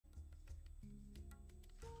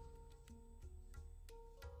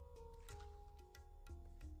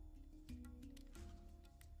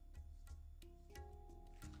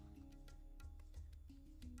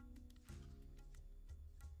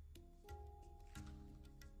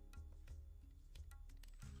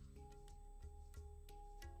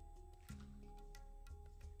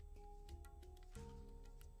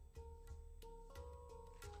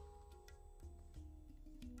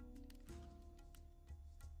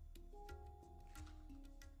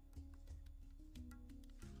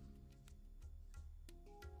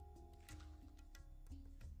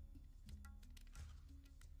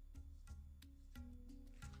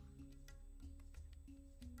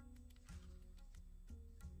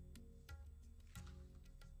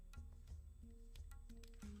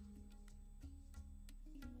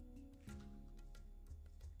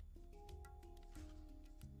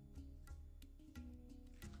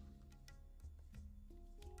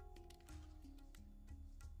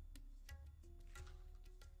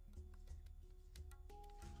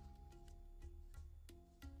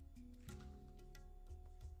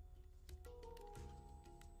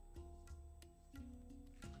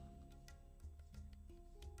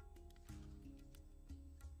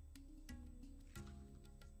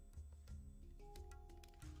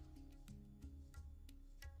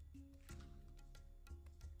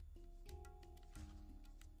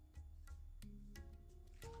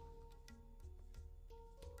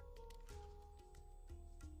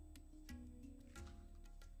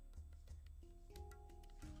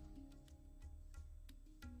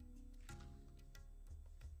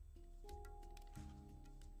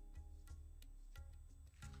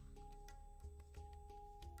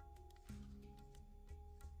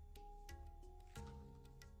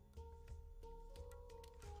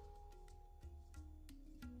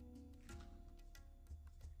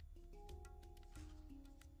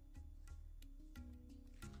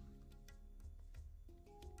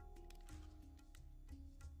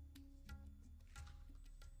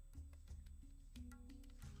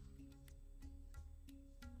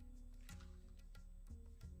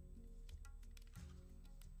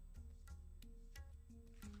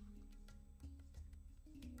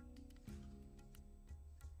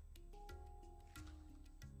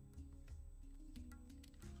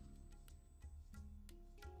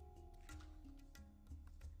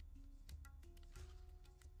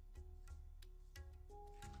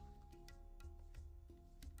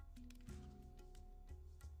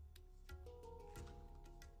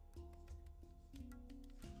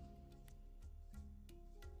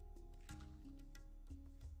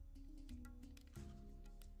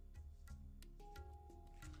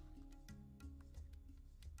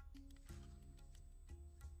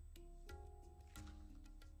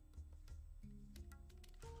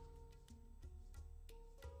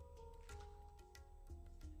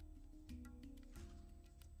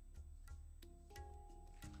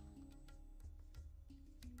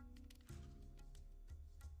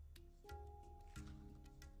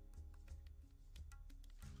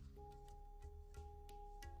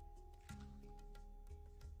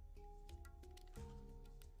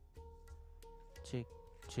check,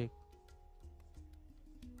 check.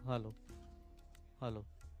 Hello, hello.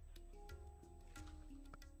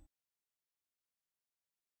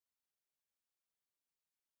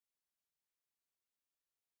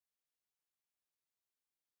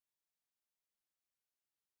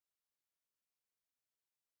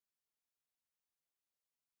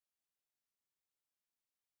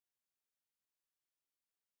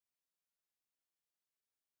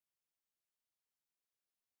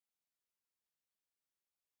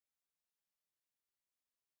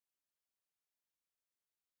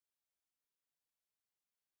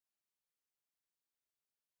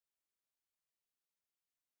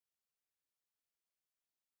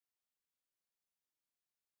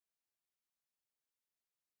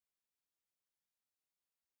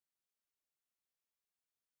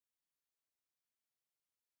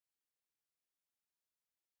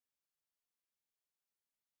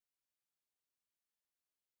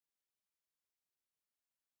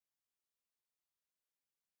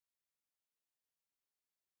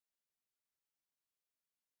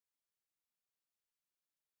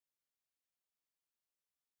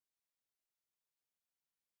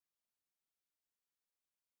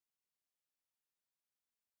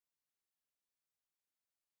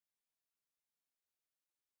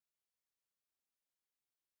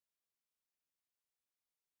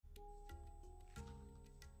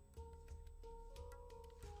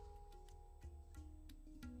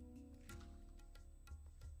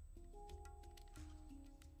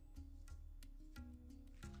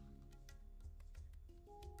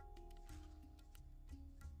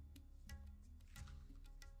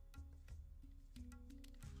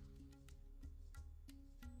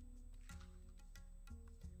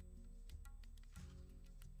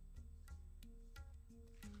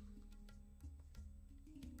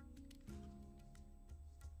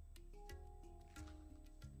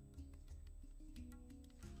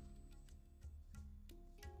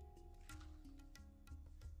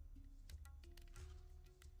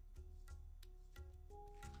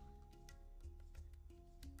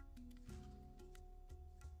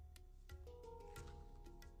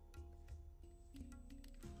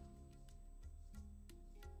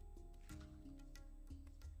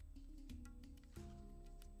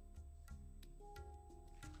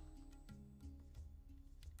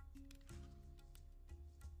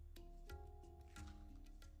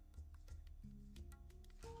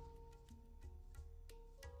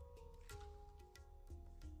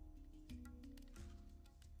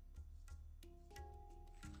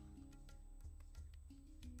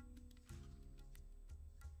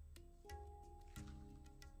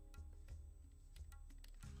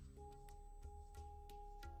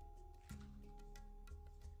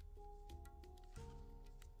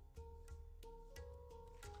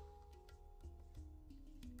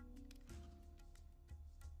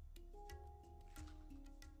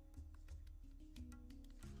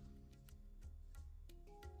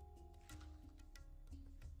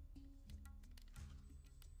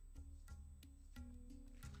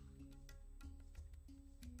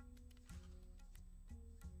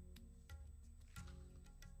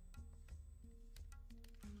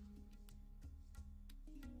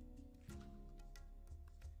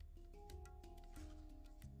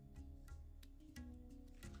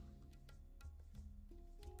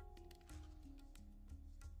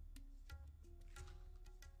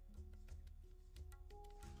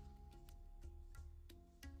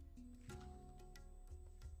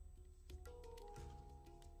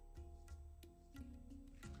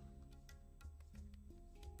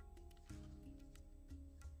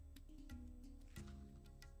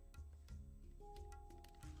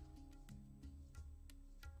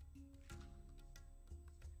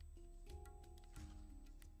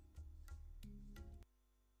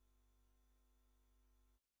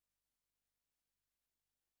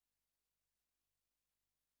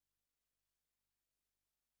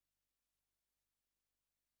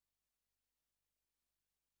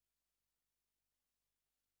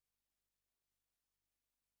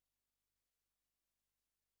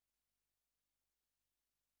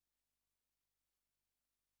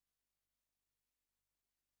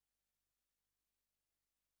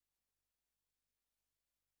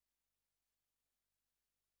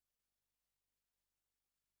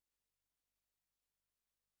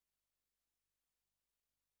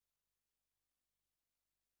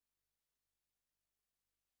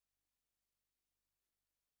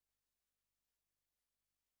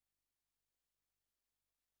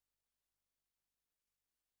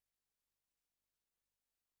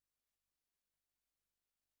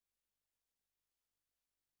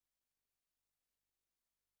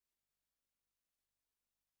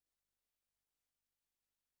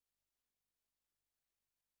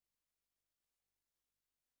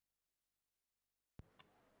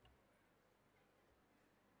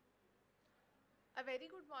 A very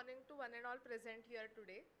good morning to one and all present here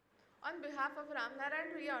today. On behalf of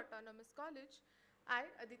Ramnarain Ruia Autonomous College, I,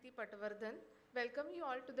 Aditi Patavardhan, welcome you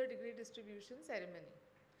all to the degree distribution ceremony.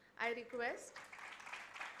 I request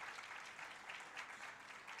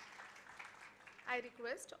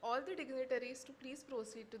all the dignitaries to please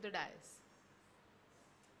proceed to the dais.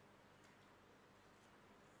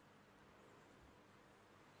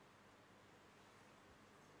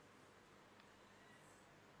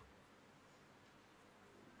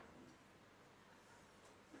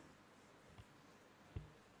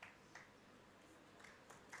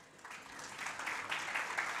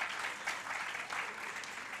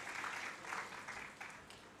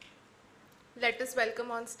 Let us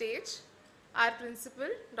welcome on stage our principal,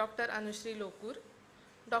 Dr. Anushri Lokur,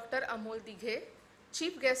 Dr. Amol Dighe,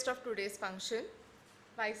 chief guest of today's function,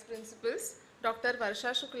 vice principals, Dr.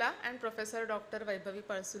 Varsha Shukla and Professor Dr. Vaibhavi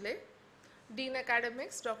Parsule, Dean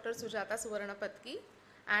Academics, Dr. Sujata Suvarnapatki,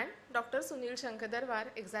 and Dr. Sunil Shankadarwar,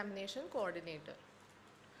 examination coordinator.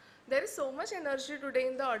 There is so much energy today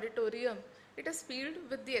in the auditorium. It is filled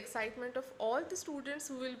with the excitement of all the students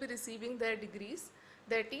who will be receiving their degrees,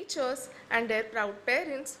 their teachers and their proud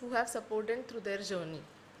parents who have supported through their journey.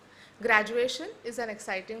 Graduation is an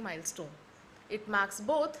exciting milestone. It marks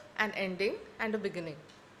both an ending and a beginning.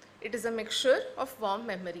 It is a mixture of warm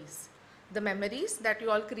memories. The memories that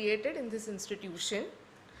you all created in this institution,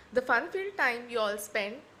 the fun-filled time you all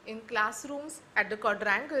spent in classrooms at the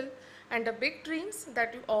quadrangle, and the big dreams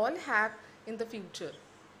that you all have in the future.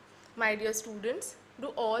 My dear students, do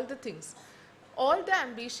all the things, all the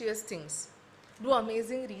ambitious things. Do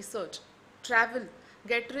amazing research, travel,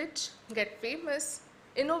 get rich, get famous,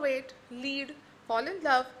 innovate, lead, fall in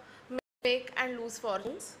love, make and lose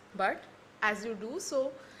fortunes. But as you do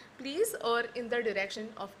so, please err in the direction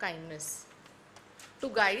of kindness. To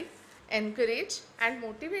guide, encourage and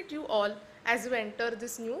motivate you all as you enter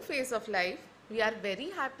this new phase of life, we are very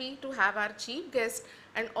happy to have our chief guest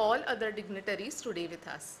and all other dignitaries today with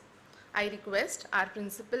us. I request our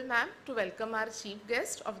principal ma'am to welcome our chief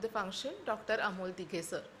guest of the function, Dr. Amol Dighe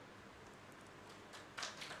sir.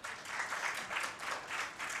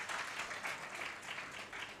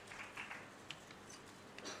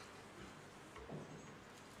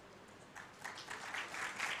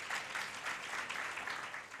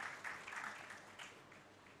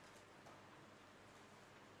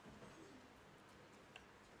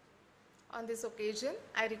 On this occasion,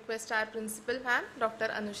 I request our principal ma'am, Dr.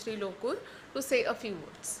 Anushri Lokur, to say a few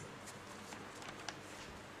words.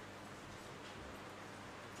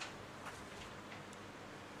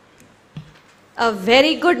 A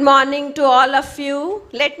very good morning to all of you.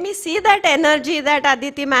 Let me see that energy that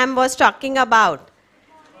Aditi ma'am was talking about.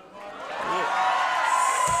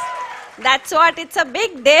 That's what, it's a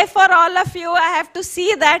big day for all of you. I have to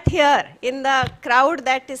see that here in the crowd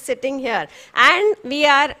that is sitting here. And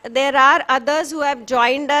there are others who have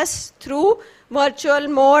joined us through virtual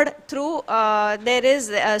mode, there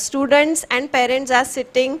is students and parents are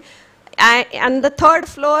sitting on the 3rd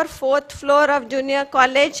floor, 4th floor of Junior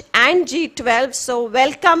College and G12. So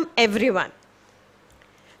welcome everyone.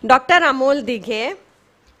 Dr. Amol Dighe,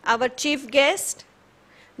 our chief guest,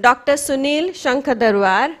 Dr. Sunil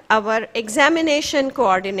Shankadarwar, our examination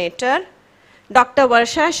coordinator, Dr.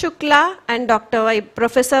 Varsha Shukla and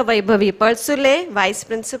Professor Vaibhavi Parsule, vice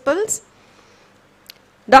principals,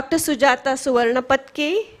 Dr. Sujata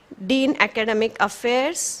Suvarnapatki, Dean Academic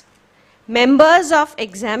Affairs, members of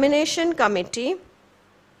examination committee,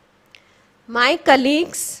 my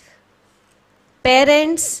colleagues,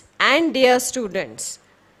 parents and dear students.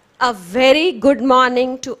 A very good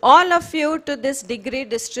morning to all of you to this degree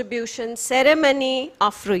distribution ceremony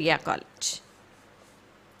of Ruia College.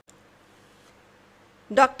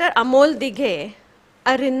 Dr. Amol Dighe,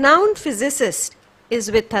 a renowned physicist,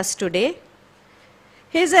 is with us today.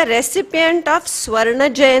 He is a recipient of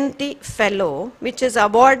Swarna Jayanti Fellow, which is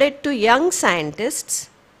awarded to young scientists,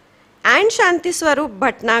 and Shanti Swarup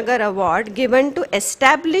Bhatnagar Award given to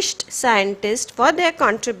established scientists for their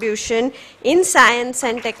contribution in science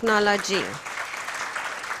and technology.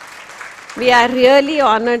 We are really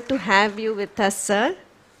honored to have you with us, sir.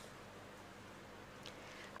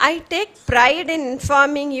 I take pride in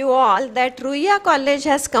informing you all that Ruia College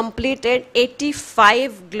has completed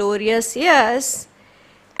 85 glorious years,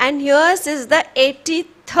 and yours is the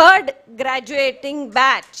 83rd graduating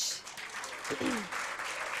batch.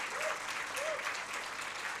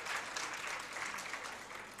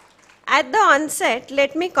 At the onset,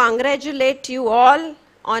 let me congratulate you all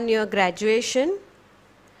on your graduation.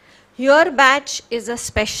 Your batch is a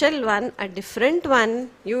special one, a different one.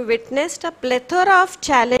 You witnessed a plethora of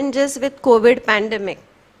challenges with COVID pandemic.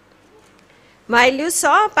 While you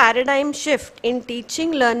saw a paradigm shift in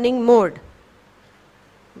teaching learning mode,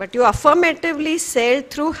 but you affirmatively sailed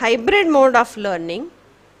through hybrid mode of learning,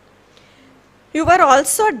 you were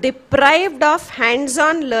also deprived of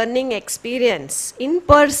hands-on learning experience,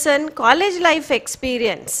 in-person college life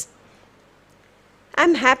experience.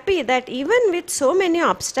 I'm happy that even with so many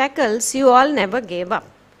obstacles, you all never gave up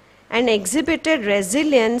and exhibited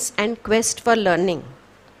resilience and quest for learning.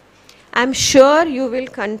 I'm sure you will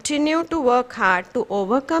continue to work hard to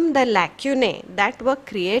overcome the lacunae that were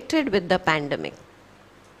created with the pandemic.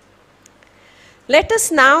 Let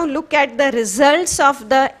us now look at the results of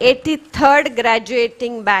the 83rd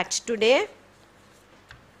graduating batch today.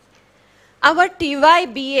 Our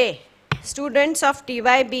TYBA, students of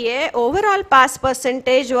TYBA, overall pass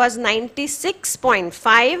percentage was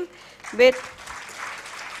 96.5 with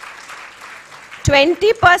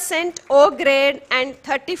 20% O grade and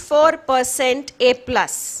 34% A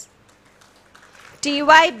plus.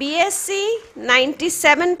 TYBSC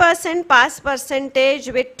 97% pass percentage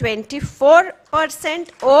with 24%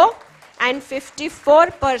 O and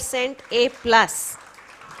 54% A plus.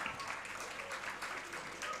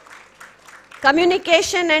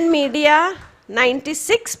 Communication and media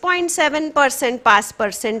 96.7% pass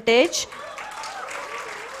percentage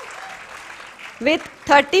with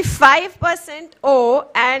 35% O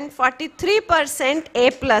and 43% A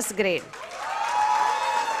plus grade.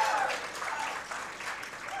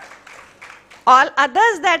 All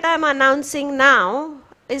others that I am announcing now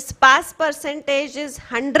is pass percentage is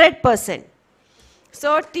 100%.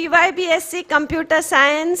 So TYBSC Computer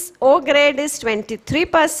Science O grade is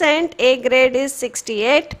 23%, A grade is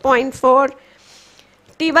 68.4.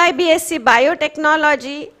 TYBSC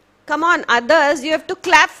Biotechnology, come on others, you have to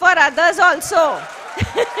clap for others also.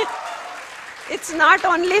 It's not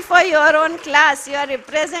only for your own class, you are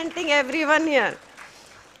representing everyone here.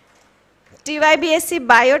 TYBSC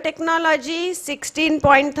Biotechnology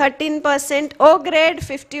 16.13%, O grade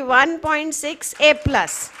 51.6, A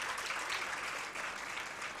plus.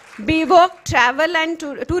 BVOC Travel and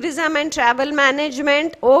Tourism and Travel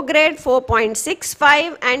Management, O grade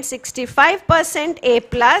 4.65 and 65% A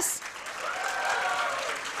plus.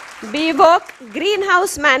 BVOC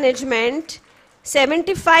Greenhouse Management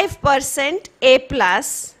 75% A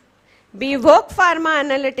plus. BVOC Pharma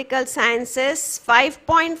Analytical Sciences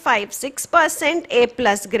 5.56% A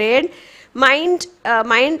plus grade. Mind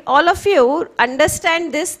all of you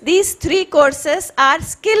understand this, these three courses are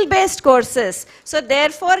skill-based courses. So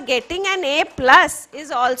therefore getting an A plus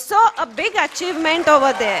is also a big achievement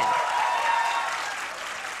over there.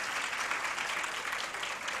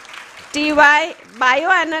 TY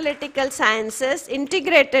Bioanalytical Sciences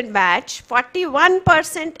Integrated Batch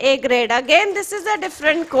 41% A grade. Again this is a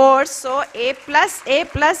different course, so A plus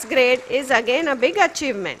grade is again a big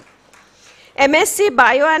achievement. MSc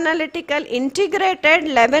Bioanalytical Integrated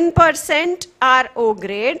 11% are O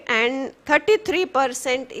grade and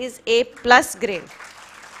 33% is A plus grade.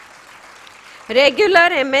 Regular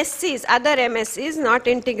MSCs, other MSCs, not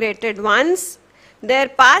integrated ones, their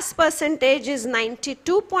pass percentage is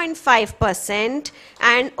 92.5%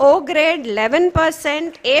 and O grade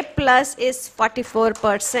 11%, A plus is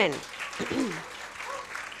 44%.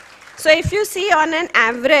 So if you see on an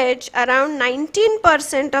average, around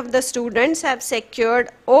 19% of the students have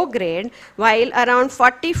secured O grade, while around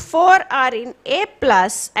 44 are in A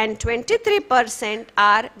plus and 23%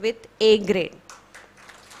 are with A grade.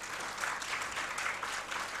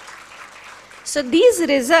 So these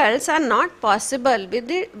results are not possible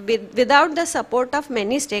without the support of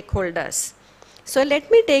many stakeholders. So let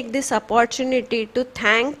me take this opportunity to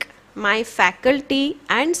thank my faculty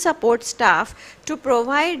and support staff to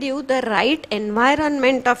provide you the right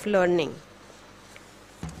environment of learning.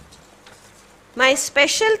 My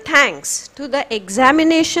special thanks to the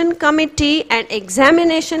examination committee and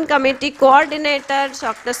examination committee coordinator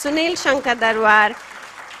Dr. Sunil Shankadarwar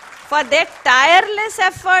for their tireless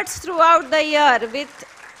efforts throughout the year with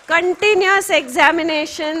continuous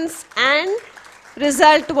examinations and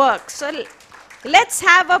result work. So let's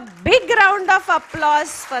have a big round of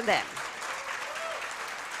applause for them.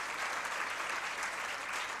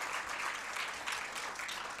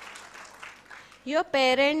 Your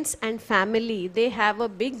parents and family, they have a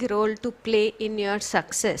big role to play in your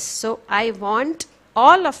success. So I want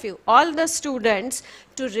all of you, all the students,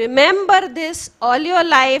 to remember this all your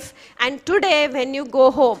life, and today when you go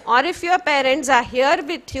home, or if your parents are here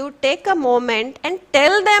with you, take a moment and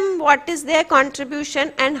tell them what is their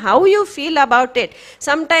contribution and how you feel about it.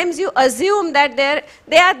 Sometimes you assume that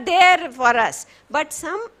they are there for us, but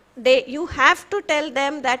some you have to tell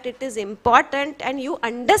them that it is important and you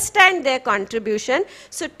understand their contribution.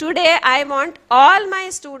 So today I want all my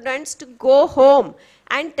students to go home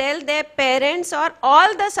and tell their parents or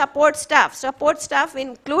all the support staff. Support staff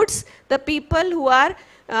includes the people who are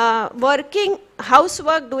working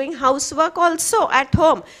housework, doing housework also at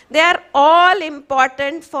home. They are all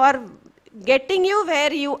important for getting you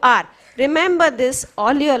where you are. Remember this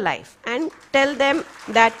all your life and tell them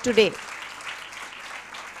that today.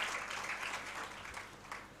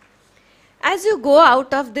 As you go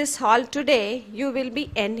out of this hall today, you will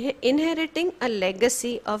be inheriting a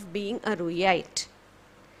legacy of being a Ruiite.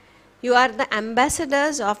 You are the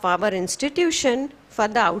ambassadors of our institution for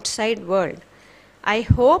the outside world. I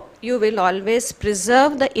hope you will always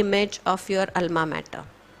preserve the image of your alma mater.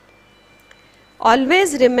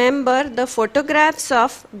 Always remember the photographs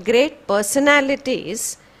of great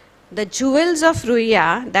personalities, the jewels of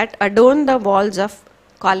Ruia that adorn the walls of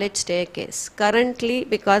college staircase. Currently,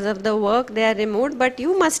 because of the work, they are removed, but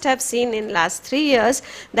you must have seen in last 3 years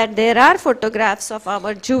that there are photographs of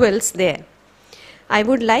our jewels there. I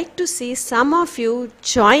would like to see some of you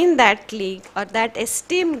join that league or that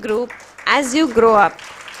esteemed group as you grow up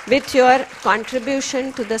with your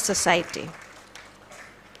contribution to the society.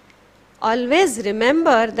 Always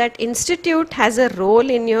remember that institute has a role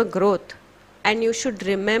in your growth, and you should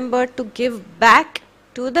remember to give back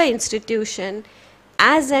to the institution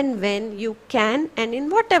as and when you can and in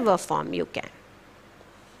whatever form you can.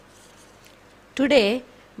 Today,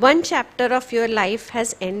 one chapter of your life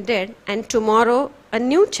has ended and tomorrow a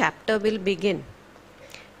new chapter will begin,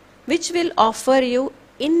 which will offer you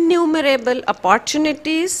innumerable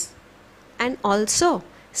opportunities and also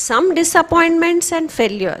some disappointments and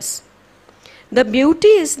failures. The beauty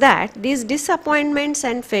is that these disappointments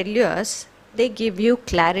and failures, they give you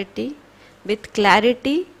clarity. With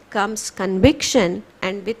clarity comes conviction,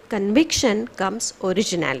 and with conviction comes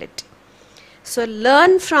originality. So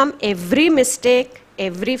learn from every mistake,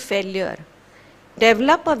 every failure.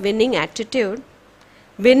 Develop a winning attitude.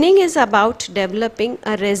 Winning is about developing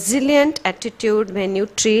a resilient attitude when you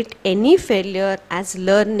treat any failure as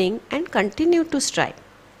learning and continue to strive.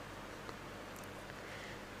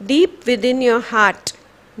 Deep within your heart,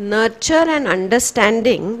 nurture an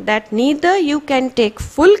understanding that neither you can take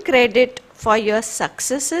full credit for your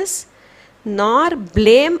successes nor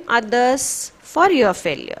blame others for your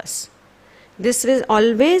failures. This will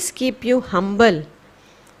always keep you humble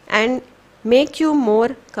and make you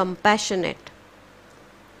more compassionate.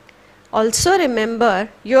 Also remember,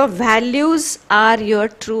 your values are your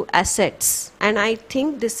true assets, and I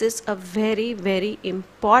think this is a very, very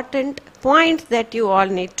important point that you all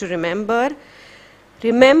need to remember.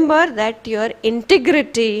 Remember that your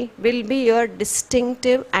integrity will be your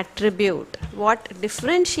distinctive attribute. What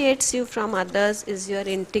differentiates you from others is your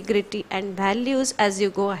integrity and values as you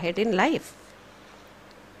go ahead in life.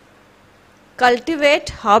 Cultivate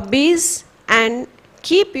hobbies and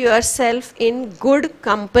keep yourself in good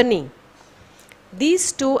company.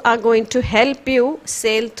 These two are going to help you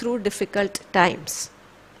sail through difficult times.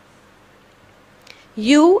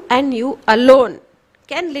 You and you alone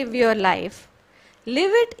can live your life.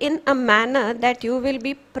 Live it in a manner that you will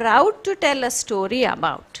be proud to tell a story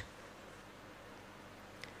about.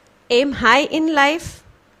 Aim high in life.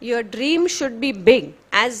 Your dream should be big.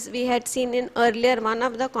 As we had seen in earlier one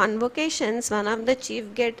of the convocations, one of the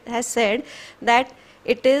chief guests has said that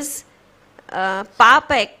it is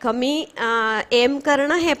पाप है, कमी aim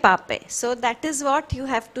करना है पाप है. So that is what you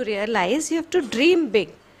have to realize. You have to dream big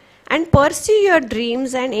and pursue your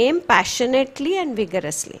dreams and aim passionately and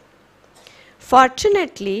vigorously.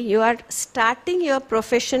 Fortunately, you are starting your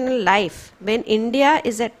professional life when India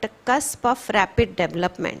is at the cusp of rapid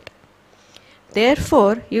development.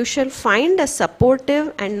 Therefore, you shall find a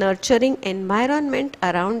supportive and nurturing environment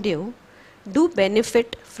around you. Do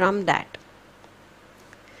benefit from that.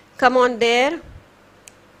 Come on there,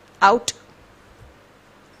 out.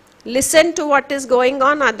 Listen to what is going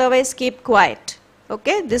on, otherwise keep quiet.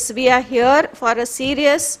 Okay, this we are here for a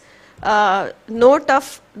serious note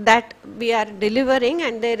of that we are delivering,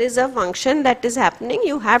 and there is a function that is happening.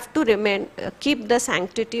 You have to remain, keep the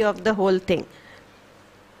sanctity of the whole thing.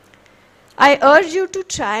 I urge you to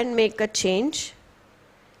try and make a change.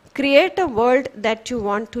 Create a world that you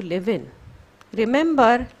want to live in.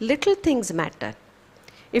 Remember, little things matter.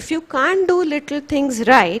 If you can't do little things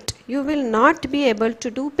right, you will not be able to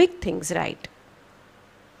do big things right.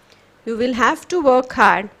 You will have to work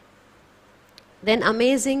hard, then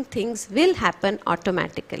amazing things will happen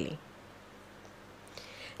automatically.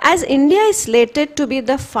 As India is slated to be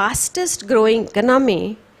the fastest growing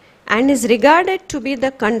economy and is regarded to be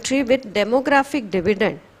the country with demographic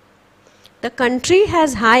dividend, The country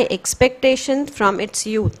has high expectations from its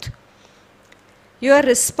youth. Your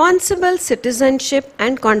responsible citizenship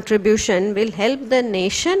and contribution will help the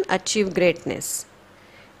nation achieve greatness.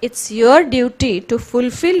 It's your duty to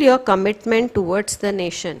fulfill your commitment towards the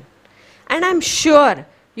nation. And I'm sure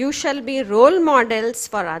you shall be role models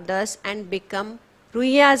for others and become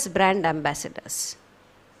Ruia's brand ambassadors.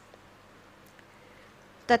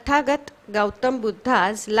 Tathagat Gautam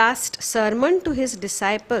Buddha's last sermon to his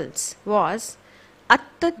disciples was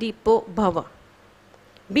Atta Deepo Bhava.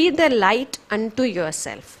 Be the light unto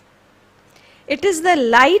yourself. It is the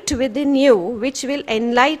light within you which will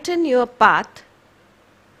enlighten your path.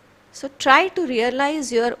 So try to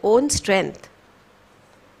realize your own strength.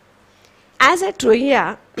 As at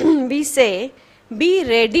Ruia, we say, be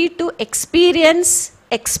ready to experience,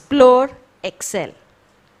 explore, excel.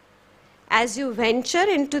 As you venture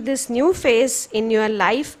into this new phase in your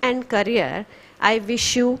life and career, I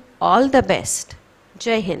wish you all the best.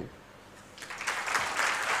 Jai Hind.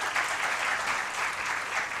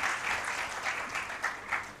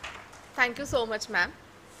 Thank you so much, ma'am.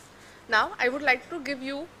 Now, I would like to give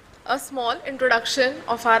you a small introduction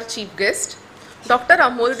of our chief guest. Dr.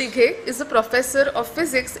 Amol Dighe is a professor of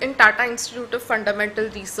physics in Tata Institute of Fundamental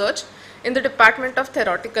Research in the Department of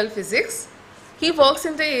Theoretical Physics. He works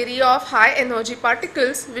in the area of high energy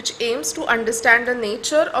particles, which aims to understand the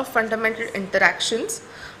nature of fundamental interactions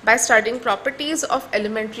by studying properties of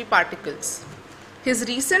elementary particles. His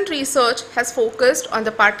recent research has focused on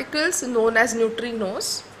the particles known as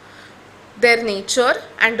neutrinos, their nature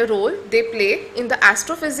and the role they play in the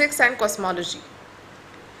astrophysics and cosmology.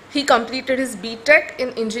 He completed his B.Tech in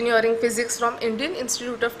Engineering Physics from Indian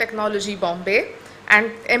Institute of Technology, Bombay,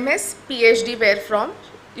 and MS PhD were from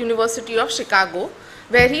University of Chicago,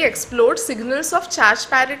 where he explored signals of charge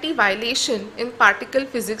parity violation in particle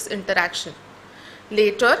physics interaction.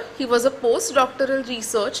 Later, he was a postdoctoral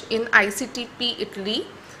research in ICTP Italy,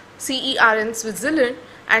 CERN Switzerland,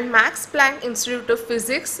 and Max Planck Institute of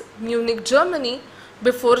Physics, Munich, Germany,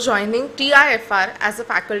 before joining TIFR as a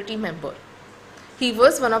faculty member. He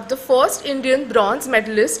was one of the first Indian bronze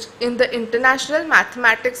medalists in the International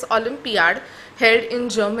Mathematics Olympiad held in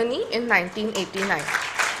Germany in 1989.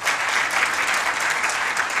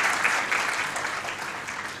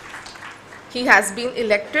 He has been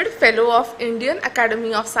elected Fellow of Indian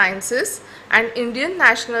Academy of Sciences and Indian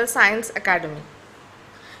National Science Academy.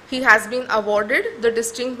 He has been awarded the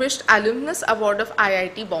Distinguished Alumnus Award of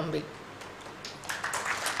IIT Bombay.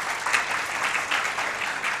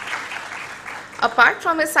 Apart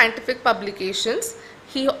from his scientific publications,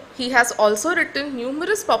 he has also written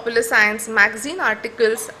numerous popular science magazine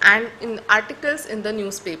articles and articles in the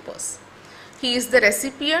newspapers. He is the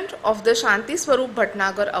recipient of the Shanti Swarup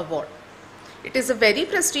Bhatnagar Award. It is a very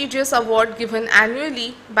prestigious award given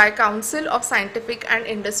annually by Council of Scientific and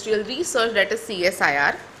Industrial Research, that is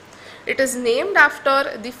CSIR. It is named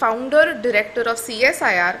after the founder director of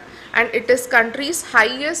CSIR, and it is country's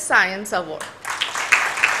highest science award.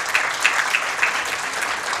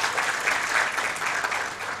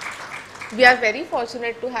 We are very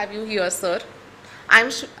fortunate to have you here, sir.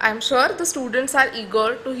 I'm sure the students are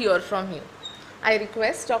eager to hear from you. I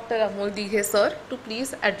request Dr. Amol Dighe, sir, to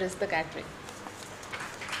please address the gathering.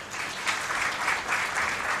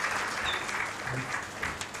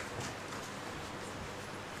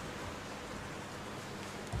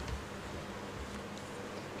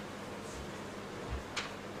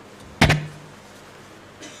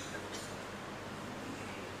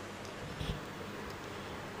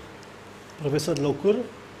 Professor Lokur,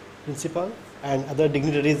 Principal, and other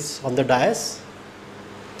dignitaries on the dais,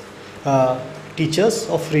 teachers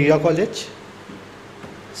of Ruia College,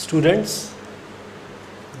 students,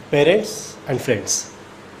 parents, and friends.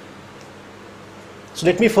 So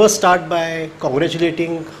let me first start by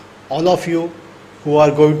congratulating all of you who are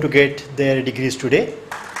going to get their degrees today.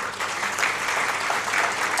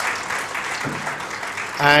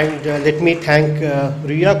 And let me thank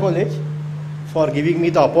Ruia College for giving me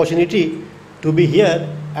the opportunity to be here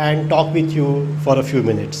and talk with you for a few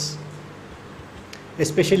minutes,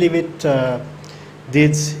 especially with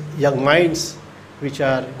these young minds which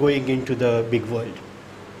are going into the big world.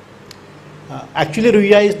 Actually,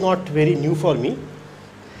 Ruia is not very new for me.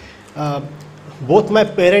 Both my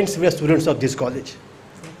parents were students of this college.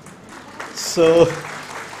 So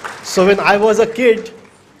when I was a kid,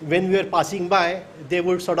 when we were passing by, they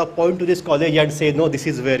would sort of point to this college and say, no, this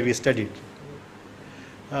is where we studied.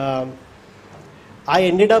 I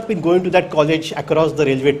ended up in going to that college across the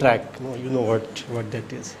railway track. You know what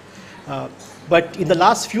that is. But in the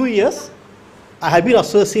last few years, I have been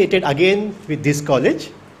associated again with this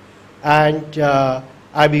college, and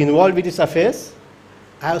I've been involved with these affairs.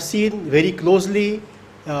 I have seen very closely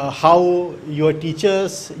how your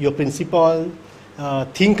teachers, your principal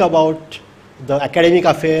think about the academic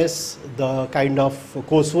affairs, the kind of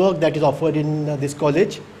coursework that is offered in this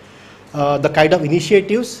college, the kind of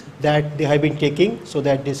initiatives that they have been taking so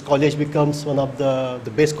that this college becomes one of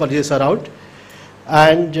the best colleges around.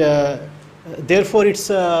 And therefore, it's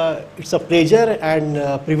a pleasure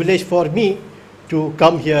and privilege for me to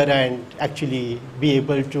come here and actually be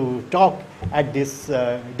able to talk at this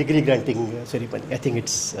degree granting ceremony. I think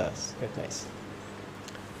it's quite nice.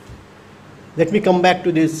 Let me come back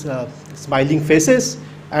to these smiling faces,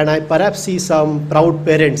 and I perhaps see some proud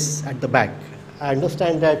parents at the back. I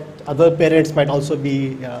understand that other parents might also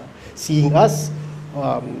be seeing us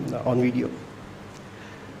on video.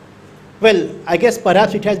 Well, I guess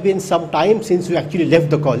perhaps it has been some time since you actually left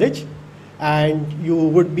the college, and you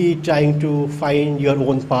would be trying to find your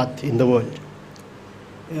own path in the world.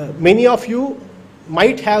 Many of you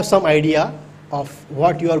might have some idea of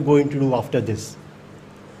what you are going to do after this.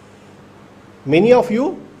 Many of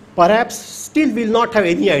you perhaps still will not have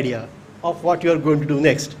any idea of what you are going to do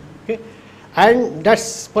next. Okay? And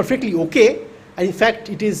that's perfectly okay. And in fact,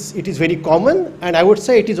 it is very common, and I would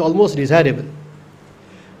say it is almost desirable.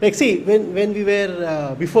 Like see, when we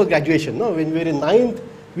were before graduation, no, when we were in 9th,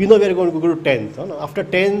 we know we are going to go to 10th. No? After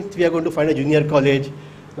 10th, we are going to find a junior college.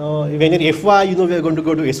 When you're FY, you know we are going to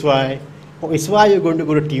go to SY. From SY, you're going to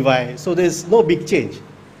go to TY. So there's no big change.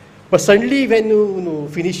 But suddenly, when you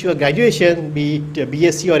finish your graduation, be it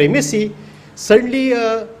BSc or MSc, suddenly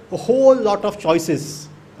a whole lot of choices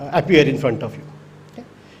appear in front of you.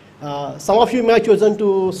 Okay? Some of you may have chosen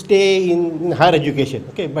to stay in higher education,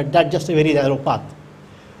 okay? But that's just a very narrow path.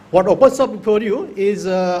 What opens up before you is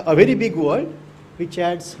a very big world, which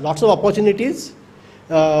adds lots of opportunities,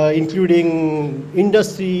 including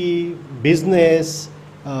industry, business,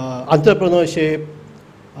 entrepreneurship,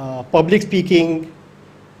 public speaking,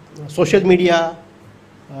 social media,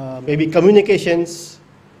 maybe communications,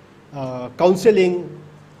 counseling.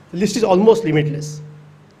 The list is almost limitless.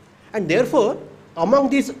 And therefore,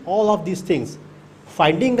 among all of these things,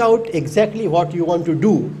 finding out exactly what you want to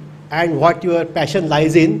do and what your passion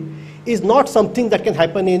lies in is not something that can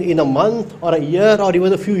happen in a month or a year or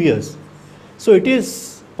even a few years. So it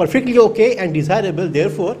is perfectly okay and desirable,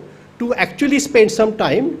 therefore, to actually spend some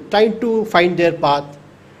time trying to find their path,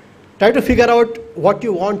 try to figure out what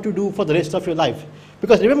you want to do for the rest of your life.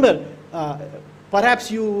 Because remember, perhaps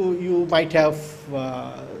you might have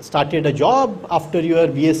started a job after your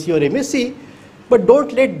BSc or MSc, but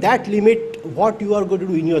don't let that limit what you are going to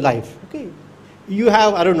do in your life. Okay? You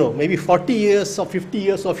have, I don't know, maybe 40 years or 50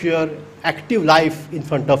 years of your active life in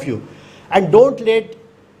front of you. And don't let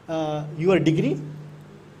your degree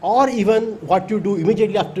or even what you do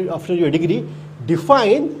immediately after your degree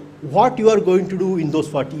define what you are going to do in those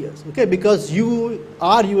 40 years. Okay? Because you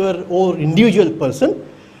are your own individual person,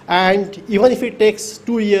 and even if it takes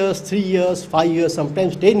 2 years, 3 years, 5 years,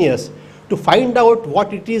 sometimes 10 years to find out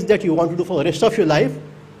what it is that you want to do for the rest of your life,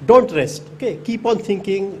 don't rest. Okay? Keep on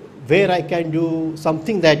thinking where I can do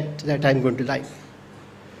something that I'm going to like.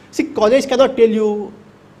 See, college cannot tell you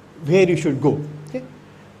where you should go. Okay?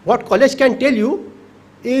 What college can tell you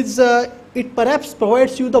is it perhaps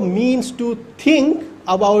provides you the means to think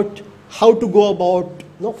about how to go about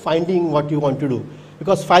finding what you want to do.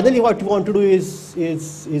 Because finally what you want to do is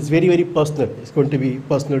very, very personal. It's going to be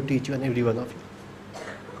personal to each and every one of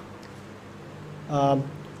you.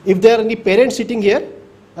 If there are any parents sitting here,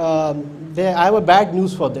 I have a bad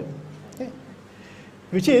news for them. Okay?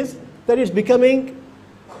 Which is that it's becoming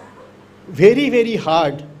very, very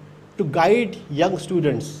hard to guide young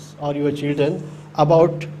students or your children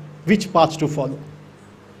about which paths to follow.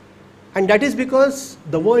 And that is because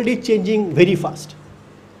the world is changing very fast.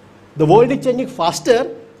 The world is changing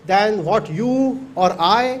faster than what you or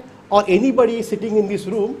I or anybody sitting in this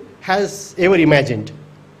room has ever imagined.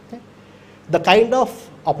 Okay? The kind of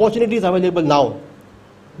opportunities available now,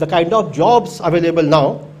 the kind of jobs available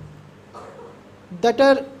now, that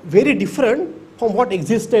are very different from what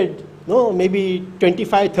existed maybe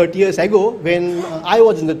 25, 30 years ago when I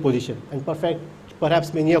was in that position, and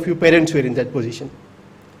perhaps many of you parents were in that position.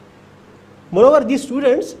 Moreover, these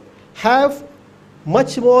students have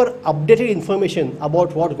much more updated information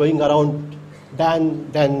about what's going around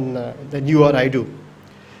than you or I do.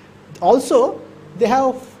 Also, they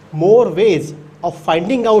have more ways of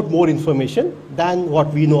finding out more information than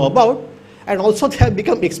what we know about, and also they have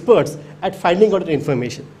become experts at finding out the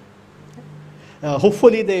information.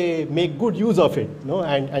 Hopefully they make good use of it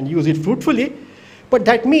and use it fruitfully, but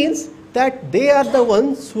that means that they are the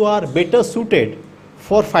ones who are better suited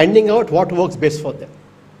for finding out what works best for them.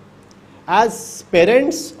 as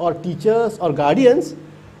parents or teachers or guardians,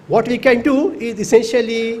 what we can do is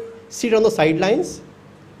essentially sit on the sidelines,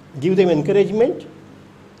 give them encouragement,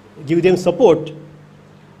 give them support,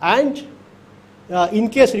 and in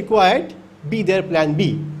case required, be their plan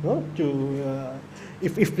B,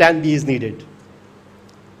 if plan B is needed.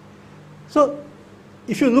 So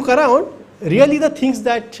if you look around, really the things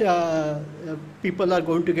that people are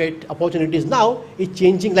going to get opportunities now is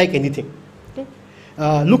changing like anything. Okay?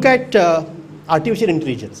 Look at artificial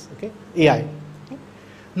intelligence, okay? AI. Okay?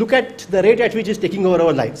 Look at the rate at which it's taking over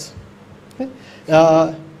our lives. Okay?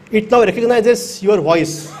 It now recognizes your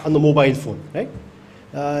voice on the mobile phone, right?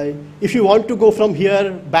 If you want to go from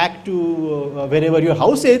here back to wherever your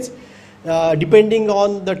house is, depending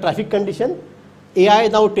on the traffic condition, AI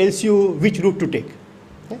now tells you which route to take.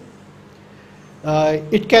 Okay?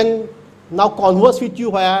 It can now converse with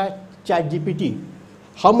you via ChatGPT.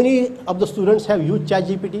 How many of the students have used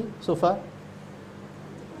ChatGPT so far?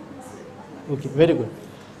 Okay, very good.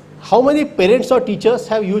 How many parents or teachers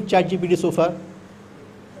have used ChatGPT so far?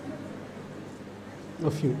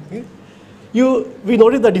 A few. Okay? We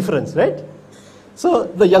notice the difference, right? So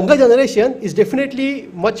the younger generation is definitely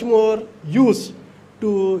much more used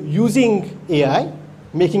to using AI,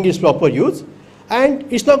 making its proper use, and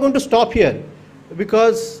it's not going to stop here,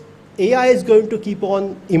 because AI is going to keep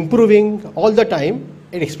on improving all the time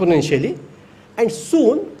and exponentially, and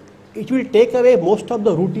soon it will take away most of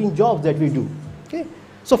the routine jobs that we do. Okay?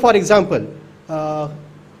 So for example,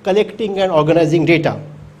 collecting and organizing data,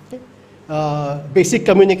 okay? Basic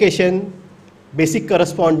communication, basic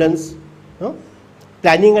correspondence,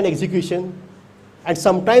 planning and execution, and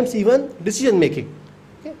sometimes even decision making.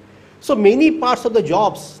 Okay? So many parts of the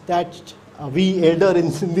jobs that we elder in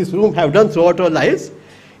this room have done throughout our lives,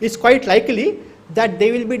 it's quite likely that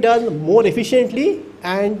they will be done more efficiently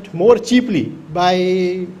and more cheaply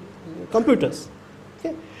by computers.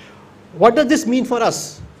 Okay? What does this mean for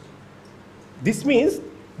us? This means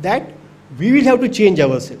that we will have to change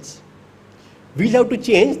ourselves. We'll have to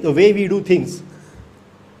change the way we do things.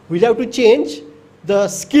 We'll have to change the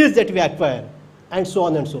skills that we acquire, and so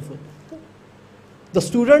on and so forth. The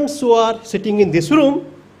students who are sitting in this room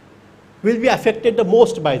will be affected the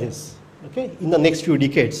most by this, okay, in the next few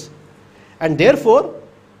decades. And therefore,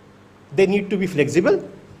 they need to be flexible.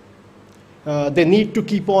 They need to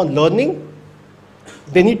keep on learning.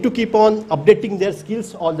 They need to keep on updating their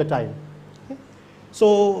skills all the time. Okay?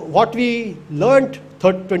 So what we learned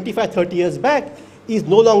 25, 30 years back is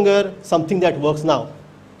no longer something that works now.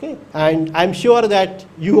 Okay? And I'm sure that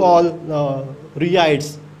you all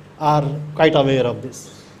Ruiaites are quite aware of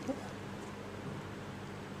this. Okay?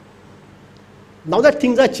 Now that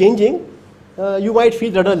things are changing, you might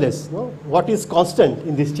feel rudderless. No? What is constant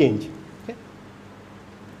in this change? Okay?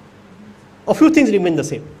 A few things remain the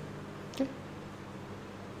same. Okay?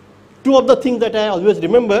 Two of the things that I always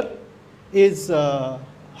remember is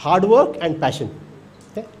hard work and passion.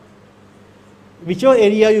 Okay? Whichever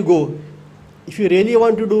area you go, if you really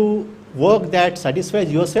want to do work that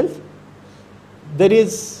satisfies yourself, there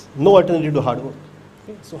is no alternative to hard work.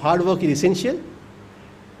 Okay? So hard work is essential.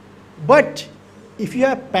 But if you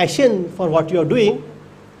have passion for what you are doing,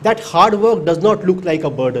 that hard work does not look like a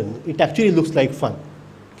burden. It actually looks like fun.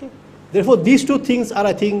 Okay? Therefore, these two things are,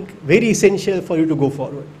 I think, very essential for you to go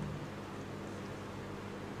forward.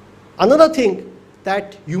 Another thing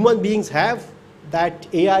that human beings have that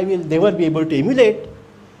AI will never be able to emulate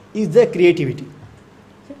is their creativity.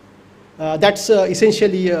 Okay? That's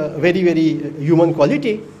essentially a very, very human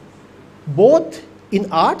quality, both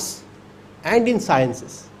in arts and in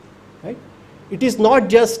sciences. Right? It is not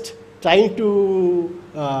just trying to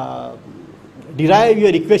derive your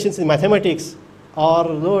equations in mathematics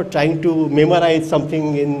or trying to memorize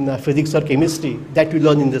something in physics or chemistry that you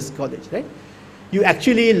learn in this college. Right? You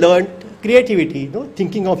actually learn creativity,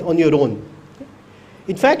 thinking on your own. Okay?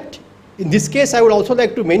 In fact, in this case, I would also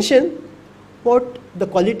like to mention about the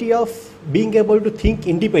quality of being able to think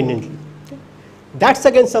independently. Okay? That's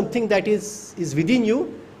again something that is within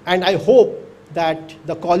you, and I hope that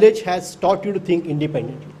the college has taught you to think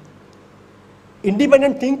independently.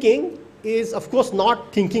 Independent thinking is, of course,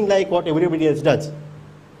 not thinking like what everybody else does.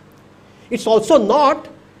 It's also not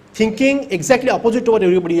thinking exactly opposite to what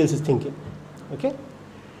everybody else is thinking. Okay?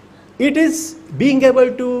 It is being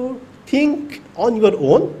able to think on your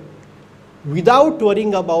own without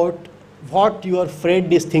worrying about what your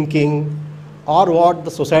friend is thinking or what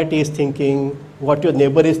the society is thinking, what your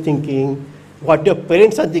neighbor is thinking, what your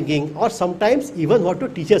parents are thinking, or sometimes even what your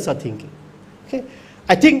teachers are thinking. Okay?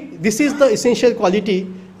 I think this is the essential quality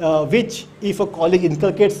which, if a college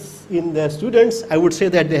inculcates in their students, I would say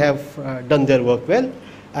that they have done their work well.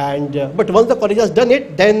 And but once the college has done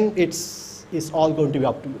it, then it's all going to be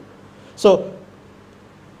up to you. So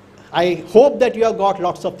I hope that you have got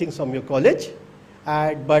lots of things from your college,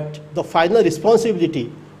 but the final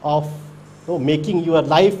responsibility of making your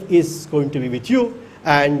life is going to be with you,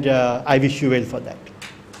 and I wish you well for that.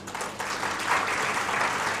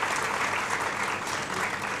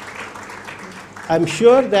 I'm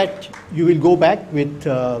sure that you will go back with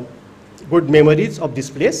good memories of this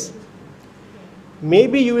place.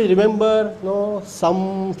 Maybe you will remember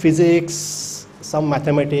some physics, some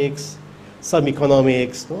mathematics, some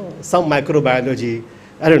economics, some microbiology,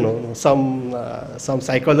 I don't know, some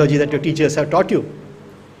psychology that your teachers have taught you.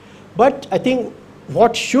 But I think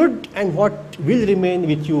what should and what will remain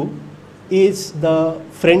with you is the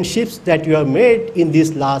friendships that you have made in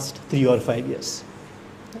these last 3 or 5 years.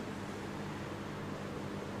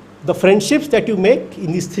 The friendships that you make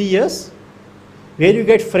in these 3 years, where you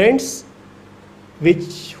get friends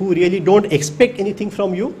who really don't expect anything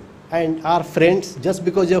from you and are friends just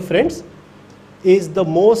because you're friends, is the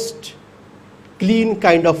most clean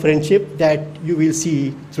kind of friendship that you will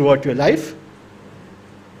see throughout your life.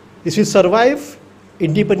 This will survive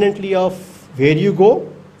independently of where you go,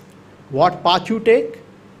 what path you take,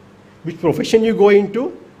 which profession you go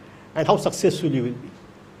into, and how successful you will be.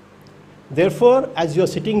 Therefore, as you are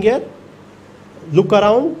sitting here, look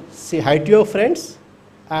around, say hi to your friends,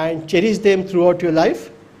 and cherish them throughout your life.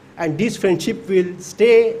 And this friendship will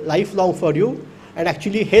stay lifelong for you and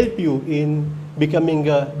actually help you in becoming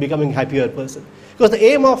a happier person. Because the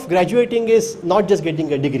aim of graduating is not just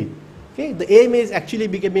getting a degree. Okay? The aim is actually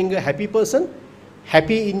becoming a happy person,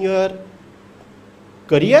 happy in your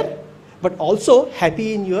career, but also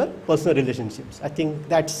happy in your personal relationships. I think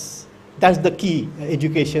that's the key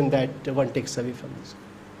education that one takes away from this.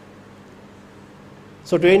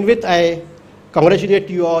 So to end with, I congratulate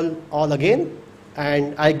you all again,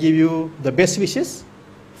 and I give you the best wishes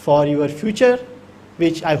for your future,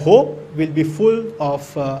 which I hope will be full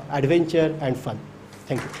of adventure and fun.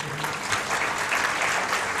 Thank you.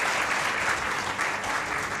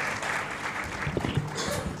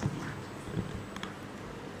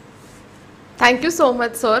 Thank you so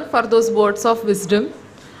much, sir, for those words of wisdom.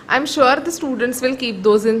 I'm sure the students will keep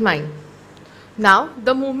those in mind. Now,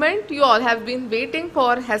 the moment you all have been waiting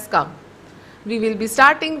for has come. We will be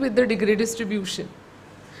starting with the degree distribution.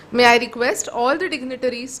 May I request all the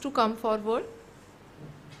dignitaries to come forward?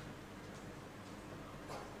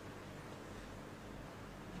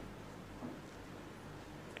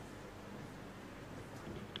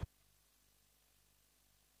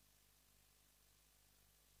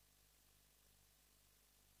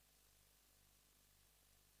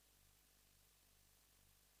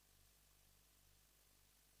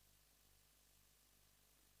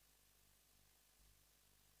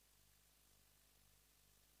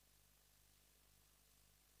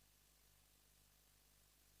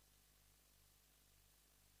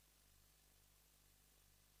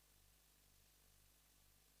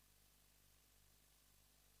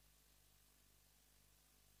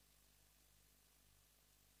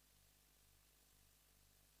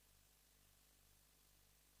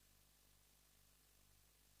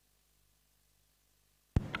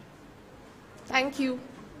 Thank you.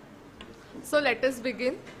 So let us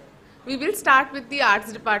begin. We will start with the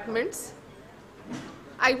arts departments.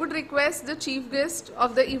 I would request the chief guest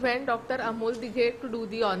of the event, Dr. Amol Dighe, to do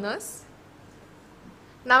the honors.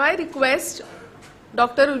 Now I request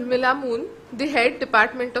Dr. Urmila Moon, the head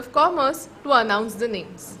Department of Commerce, to announce the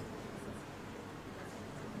names.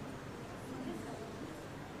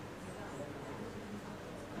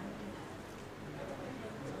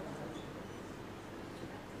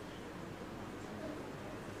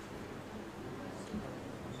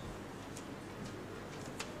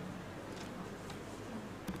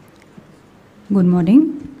 Good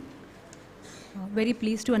morning. Very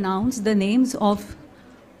pleased to announce the names of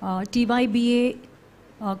TYBA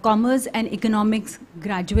Commerce and Economics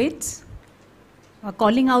graduates.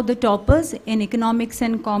 Calling out the toppers in Economics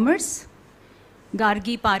and Commerce,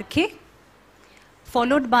 Gargi Parkhe,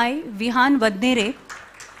 followed by Vihan Vadnere,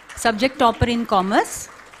 subject topper in Commerce,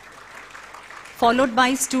 followed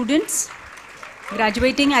by students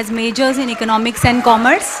graduating as majors in Economics and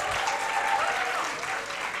Commerce,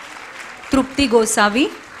 Trupti Gosavi,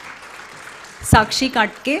 Sakshi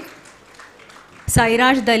Katke,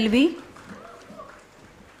 Sairaj Dalvi,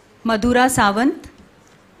 Madhura Sawant,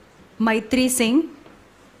 Maitri Singh,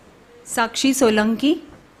 Sakshi Solanki,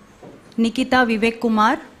 Nikita Vivek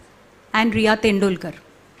Kumar, and Riya Tendulkar.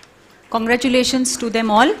 Congratulations to them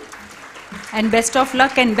all, and best of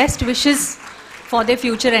luck and best wishes for their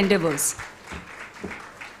future endeavors.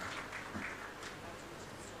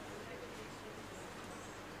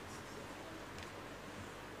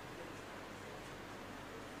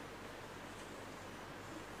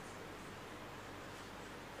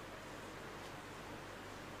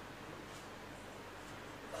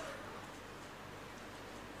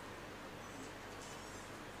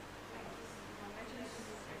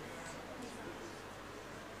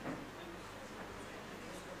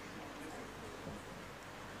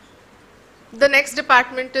 The next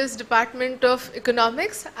department is Department of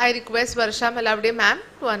Economics. I request Varsha Malavde ma'am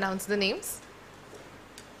to announce the names.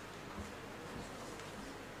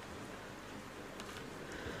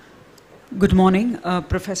 Good morning,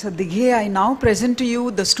 Professor Dighe. I now present to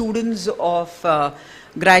you the students of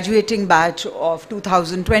graduating batch of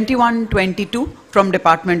 2021-22 from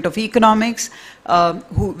Department of Economics,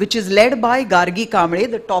 which is led by Gargi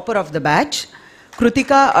Kamble, the topper of the batch,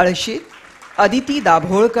 Krutika Alshit, Aditi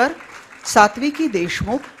Dabholkar, Satviki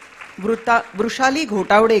Deshmukh, Vrushali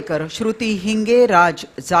Ghotavdekar, Shruti Hinge, Raj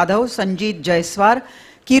Jadhav, Sanjeet Jaiswar,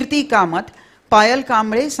 Kirti Kamath, Payal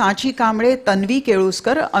Kamble, Sachi Kamble, Tanvi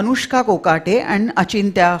Keluskar, Anushka Kokate, and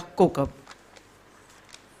Achintya Kokab.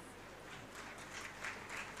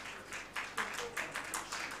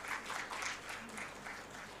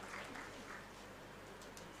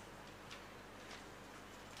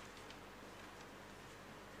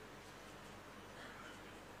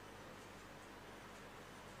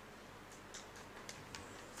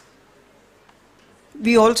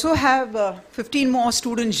 We also have 15 more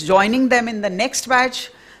students joining them in the next batch.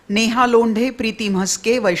 Neha Londhe, Preeti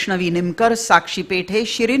Mhaske, Vaishnavi Nimkar, Sakshi Pethe,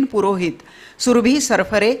 Shirin Purohit, Surabhi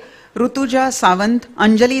Sarfare, Rutuja Savant,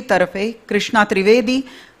 Anjali Tarfe, Krishna Trivedi,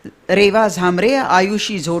 Reva Zhamre,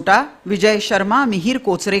 Ayushi Zhota, Vijay Sharma, Mihir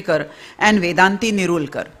Kochrekar, and Vedanti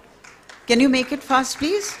Nirulkar. Can you make it fast,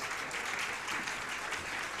 please?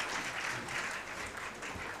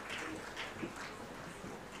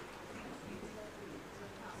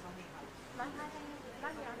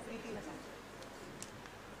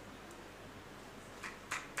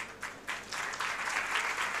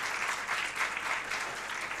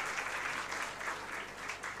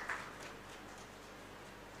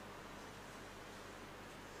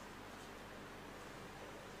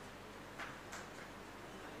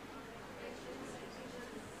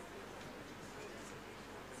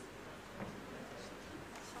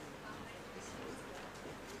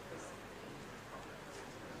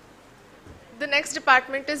 The next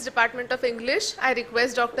department is Department of English. I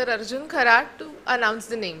request Dr. Arjun Khara to announce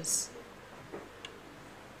the names.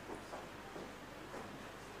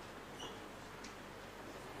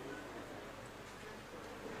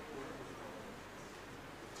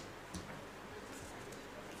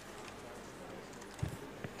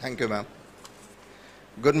 Thank you, ma'am.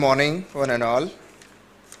 Good morning, one and all.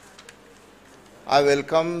 I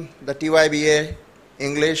welcome the TYBA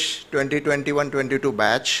English 2021-22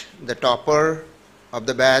 batch, the topper of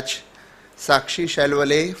the batch, Sakshi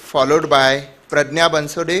Shalwale, followed by Pradnya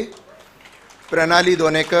Bansode, Pranali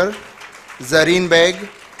Donekar, Zareen Beg,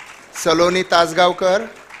 Saloni Tasgavkar,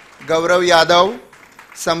 Gaurav Yadav,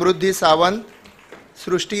 Samruddhi Sawant,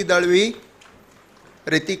 Srushti Dalvi,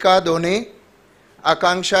 Ritika Done,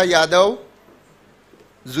 Akanksha Yadav,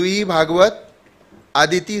 Zui Bhagwat,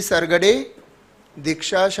 Aditi Sargade,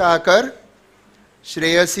 Diksha Shahakar,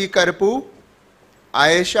 Shreyasi Karpu,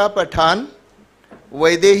 Ayesha Pathan,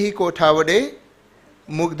 Vaidehi Kothawade,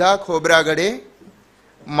 Mugdha Khobragade,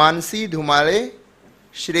 Mansi Dhumale,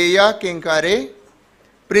 Shreya Kenkare,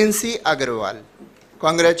 Princey Agarwal.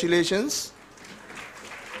 Congratulations.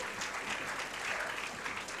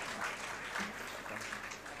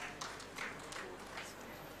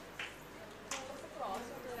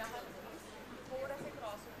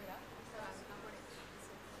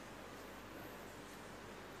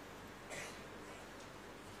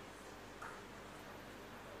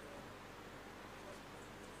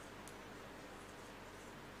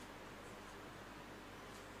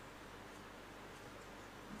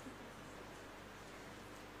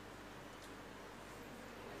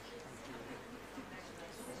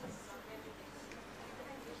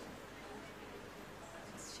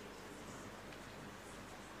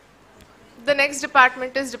 The next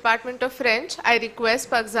department is Department of French. I request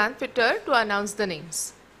Pagzan Fitter to announce the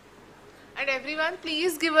names. And everyone,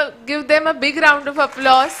 please give them a big round of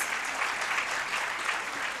applause.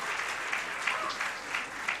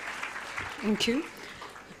 Thank you.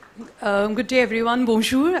 Good day, everyone.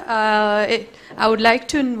 Bonjour. I would like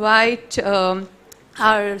to invite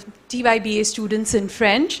our TYBA students in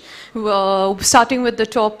French, starting with the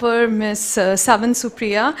topper, Ms. Savan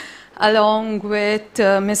Supriya, along with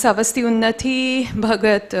Ms. Avasti Unnati,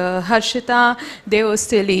 Bhagat Harshita,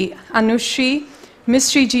 Devostili Anushri,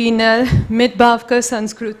 Mystery Jinal, Midbhavkar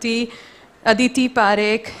Sanskruti, Aditi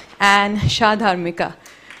Parekh, and Shah Dharmika.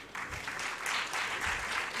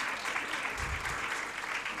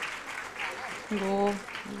 Go,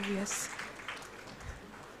 yes.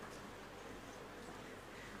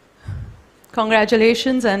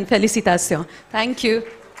 Congratulations and félicitations. Thank you.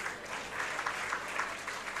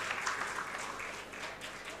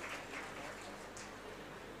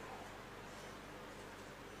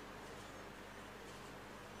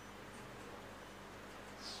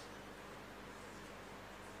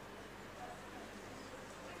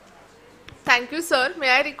 Thank you, sir. May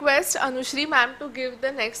I request Anushri ma'am to give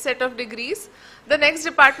the next set of degrees? The next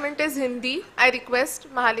department is Hindi. I request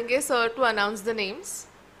Mahalinge sir to announce the names.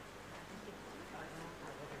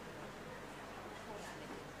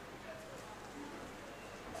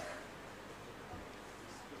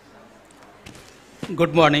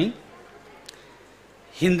 Good morning.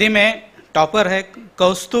 Hindi में topper है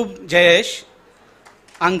कौस्तुभ Jayesh,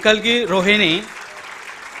 uncle की रोहिणी,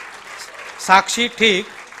 साक्षी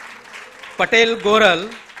ठीक, पटेल गोरल,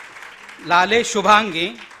 लाले Shubhangi,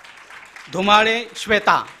 धुमाड़े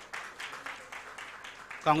Shweta.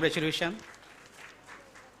 Congratulation.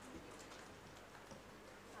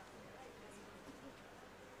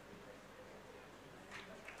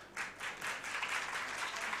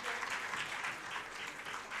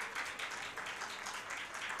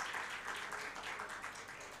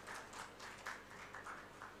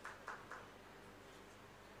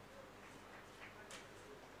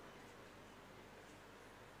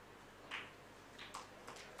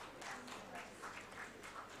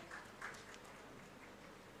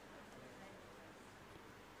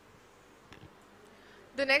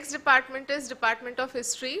 The next department is Department of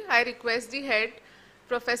History. I request the head,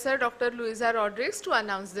 Professor Dr. Luisa Rodriguez, to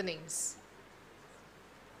announce the names.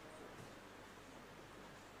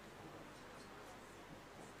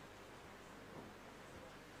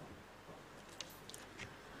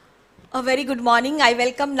 A very good morning. I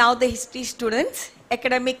welcome now the history students,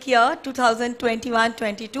 academic year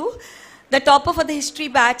 2021-22. The topper for the history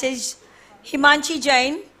batch is Himanshi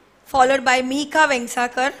Jain, followed by Mihika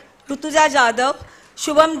Vengsakar, Rutuja Jadhav,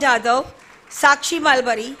 Shubham Jadhav, Sakshi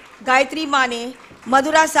Malbari, Gayatri Mane,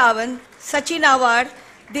 Madhura Sawant, Sachin Awad,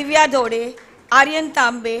 Divya Dhode, Aryan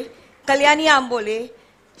Tambe, Kalyani Ambole,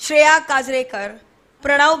 Shreya Kazrekar,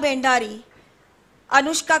 Pranav Bendari,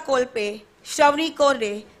 Anushka Kolpe, Shravani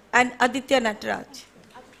Korde, and Aditya Nataraj.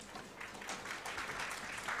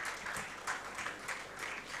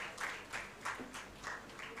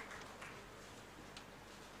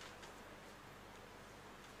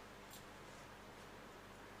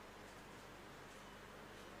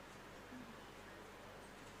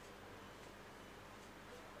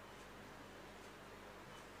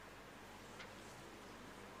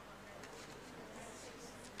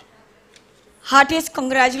 Heartiest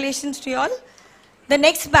congratulations to you all. The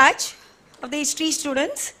next batch of the history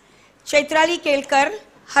students, Chaitrali Kelkar,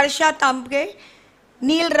 Harsha Tambe,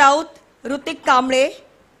 Neil Raut, Rutik Kamble,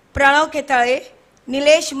 Pranav Ketale,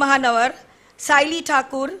 Nilesh Mahanavar, Saili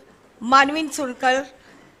Thakur, Manvin Surkar,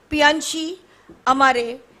 Piyanshi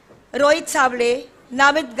Amare, Rohit Sable,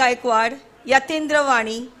 Namit Gaikwad, Yatindra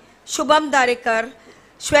Vani, Shubham Darekar,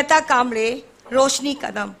 Shweta Kamble, Roshni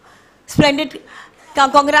Kadam. Splendid.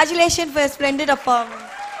 Congratulations for a splendid performance.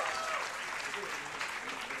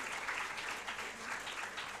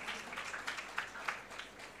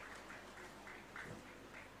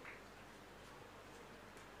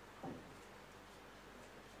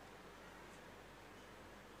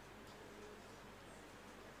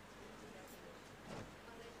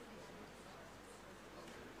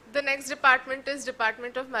 The next department is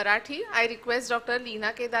Department of Marathi. I request Dr.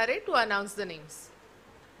 Leena Kedare to announce the names.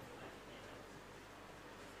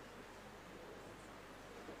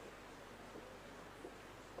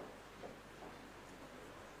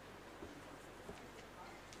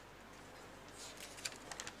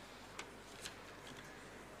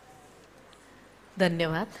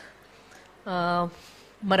 धन्यवाद.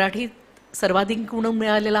 मराठीत सर्वाधिक गुण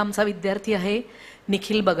मिळालेला आमचा विद्यार्थी आहे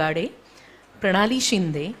निखिल बगाडे, प्रणाली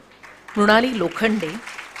शिंदे, मृणाली लोखंडे,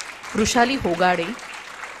 वृषाली होगाडे,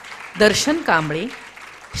 दर्शन कांबळे,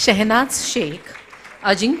 शहनाज शेख,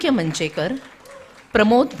 अजिंक्य मंचेकर,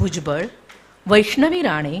 प्रमोद भुजबळ, वैष्णवी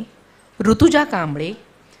राणे, ऋतुजा कांबळे,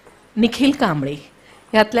 निखिल कांबळे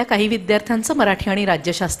यातल्या काही विद्यार्थ्यांचं मराठी आणि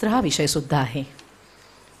राज्यशास्त्र हा विषय सुद्धा आहे.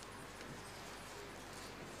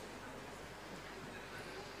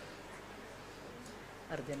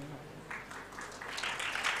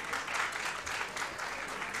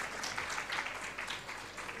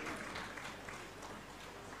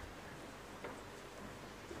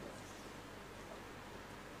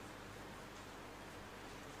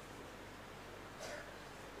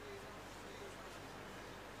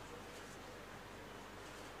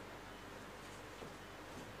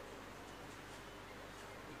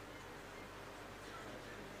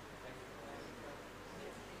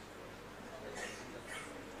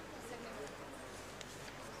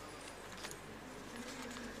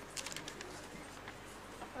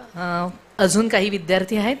 अजून काही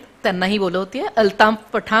विद्यार्थी आहेत त्यांनाही बोलवते. अल्ताफ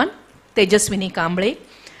पठाण, तेजस्विनी कांबळे,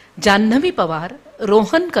 जान्हवी पवार,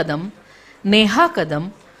 रोहन कदम, नेहा कदम,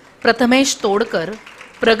 प्रथमेश तोडकर,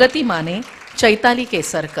 प्रगती माने, चैताली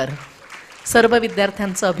केसरकर. सर्व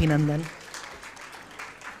विद्यार्थ्यांचं अभिनंदन.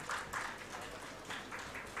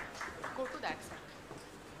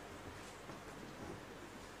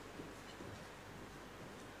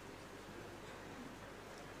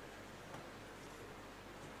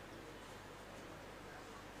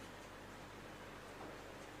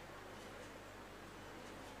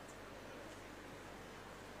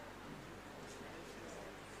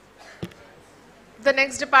 The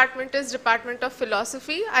next department is Department of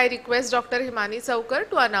Philosophy. I request Dr. Himani Saukar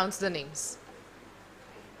to announce the names.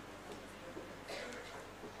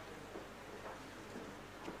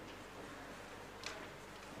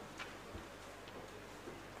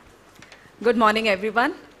 Good morning,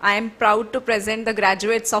 everyone. I am proud to present the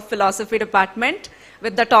graduates of Philosophy Department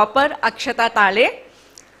with the topper Akshata Tale,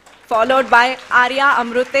 followed by Arya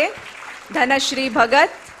Amrute, Dhanashri Bhagat,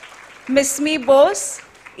 Mismi Bose,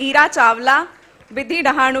 Ira Chawla, Vidhi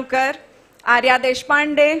Dahanukar, Arya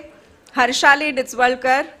Deshpande, Harshali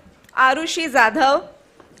Ditzwalkar, Arushi Zadhav,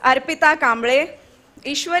 Arpita Kamble,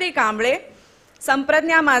 Ishwari Kamble,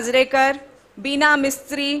 Sampradnya Mazrekar, Beena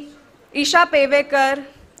Mistri, Isha Pevekar,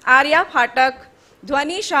 Arya Phatak,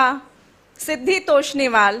 Dhwani Shah, Siddhi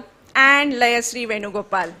Toshniwal, and Layasri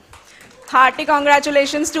Venugopal. Hearty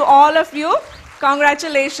congratulations to all of you.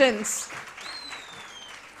 Congratulations.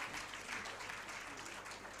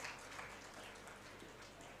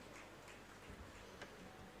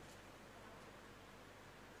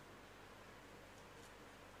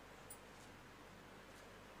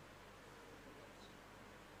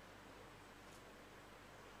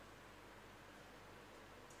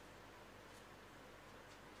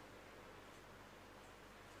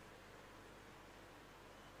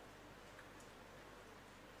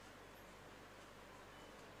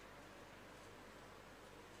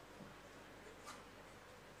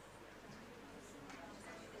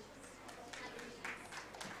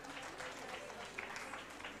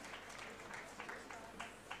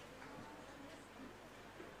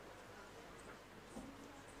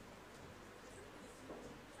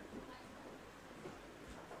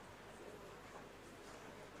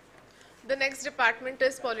 The next department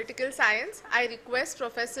is Political Science. I request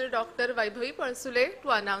Professor Dr. Vaibhavi Parsule to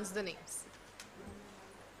announce the names.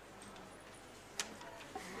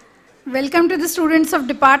 Welcome to the students of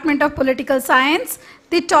Department of Political Science.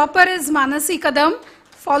 The topper is Manasi Kadam,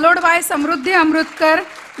 followed by Samruddhi Amrutkar,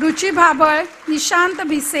 Ruchi Bhabal, Nishant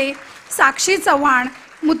Bhise, Sakshi Chauhan,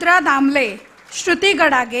 Mudra Damle, Shruti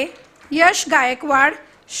Gadage, Yash Gayekwad,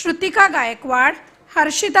 Shrutika Gayekwad,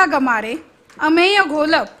 Harshita Gamare, Ameya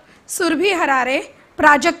Gholap, Surbhi Harare,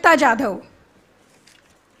 Prajakta Jadhav.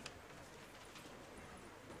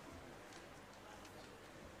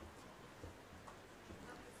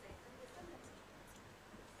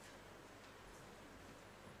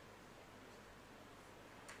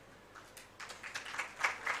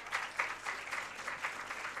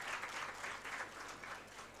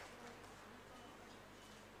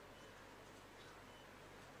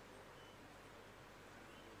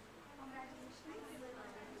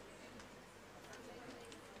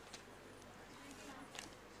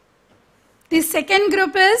 The second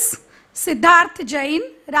group is Siddharth Jain,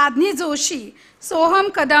 Radhni Joshi, Soham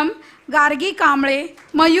Kadam, Gargi Kamble,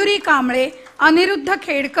 Mayuri Kamble, Aniruddha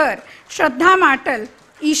Khedkar, Shraddha Matal,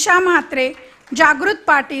 Isha Mhatre, Jagrut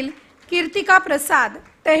Patil, Kirtika Prasad,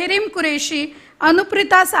 Tehrim Qureshi,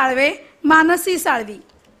 Anuprita Salve, Manasi Salvi.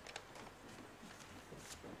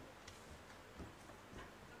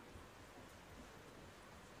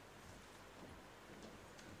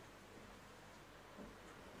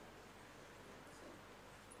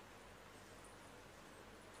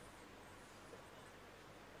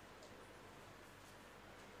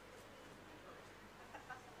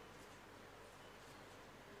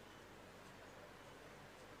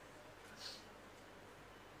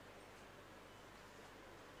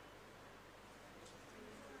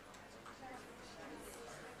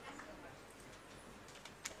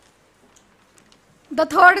 The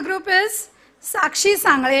third group is Sakshi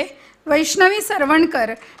Sangle, Vaishnavi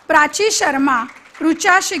Sarvankar, Prachi Sharma,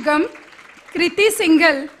 Rucha Shigam, Kriti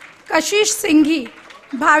Singhal, Kashish Singhi,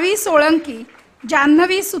 Bhavi Solanki,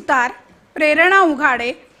 Janhavi Sutar, Prerana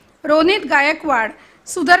Ughade, Ronit Gayakwad,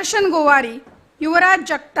 Sudarshan Govari, Yuvaraj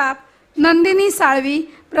Jagtap, Nandini Salvi,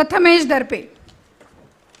 Prathamesh Darpe.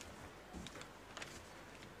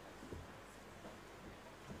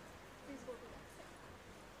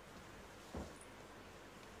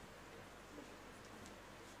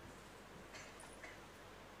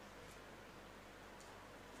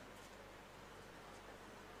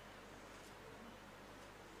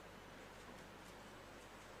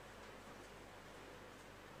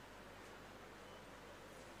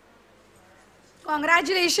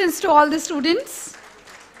 Congratulations to all the students.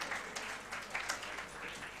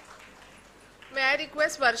 May I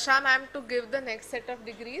request Varsha ma'am to give the next set of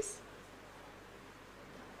degrees?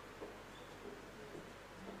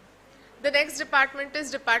 The next department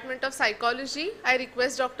is Department of Psychology. I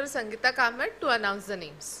request Dr. Sangeeta Kamat to announce the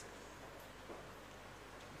names.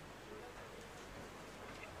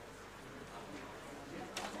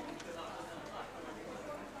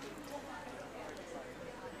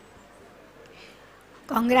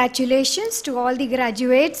 Congratulations to all the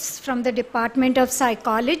graduates from the Department of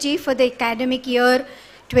Psychology for the academic year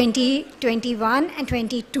 2021 and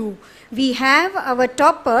 22. We have our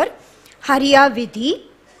topper, Hariya Vidhi.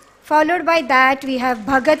 Followed by that, we have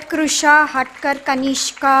Bhagat Krusha, Hatkar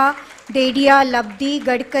Kanishka, Dedia Labdi,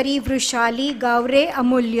 Gadkari Vrushali, Gaure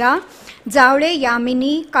Amulya, Zavde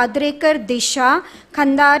Yamini, Kadrekar Disha,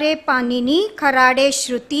 Khandare Panini, Kharade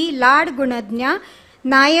Shruti, Lad Gunadnya,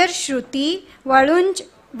 Nair Shruti, Valunj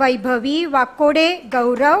Vaibhavi, Vakode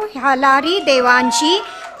Gaurav, Halari Devanshi,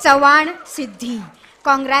 Chavan Siddhi.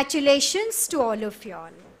 Congratulations to all of you all.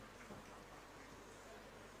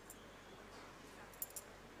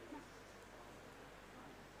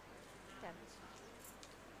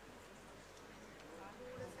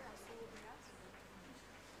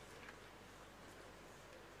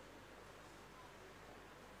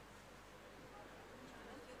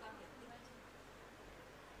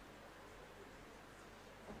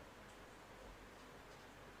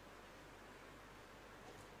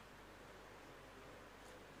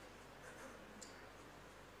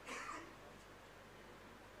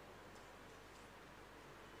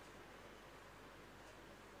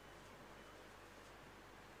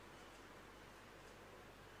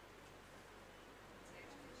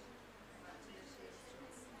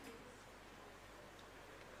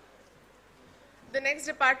 The next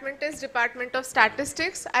department is Department of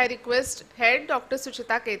Statistics. I request Head Dr.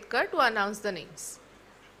 Suchita Ketkar to announce the names.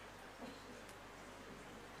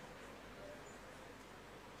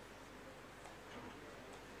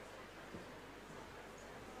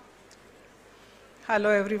 Hello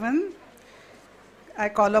everyone. I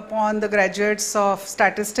call upon the graduates of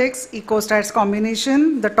Statistics, Eco-Stats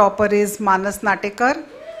combination. The topper is Manas Natekar,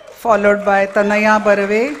 followed by Tanaya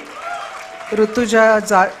Barve, Rutuja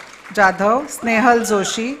Jadhav, Snehal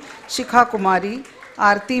Joshi, Shikha Kumari,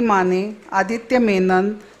 Aarti Mane, Aditya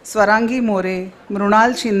Menon, Swarangi More,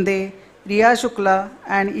 Mrunal Shinde, Riya Shukla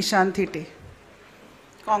and Ishan Thite.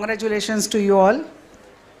 Congratulations to you all.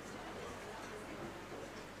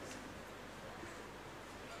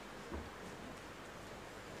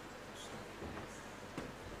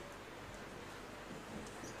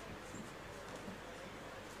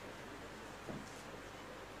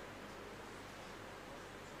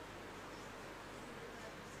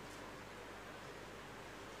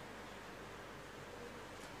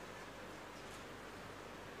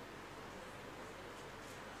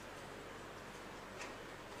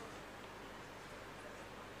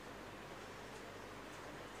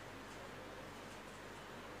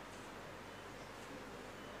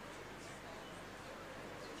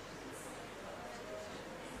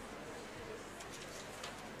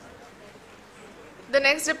 The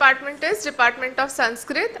next department is Department of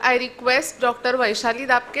Sanskrit. I request Dr. Vaishali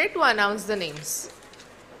Dapke to announce the names.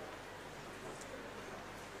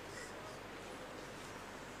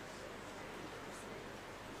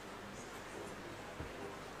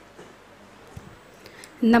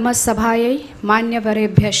 नमस्सभायै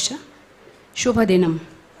मान्यवरेभ्यश्च शुभदिनम्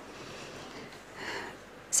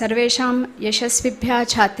सर्वेषां यशस्विभ्यः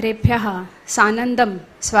छात्रेभ्यः सानन्दं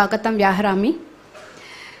स्वागतं व्याहरामि।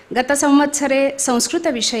 गतसंवत्सरे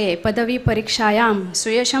संस्कृतविषये पदवीपरीक्षायां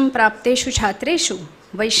सुयशं प्राप्तेषु छात्रेषु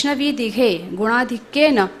वैष्णवी दिघे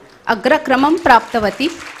गुणाधिक्येन अग्रक्रमं प्राप्तवती।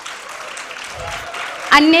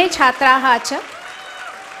 अन्ये छात्राः च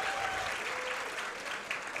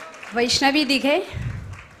वैष्णवी दिघे,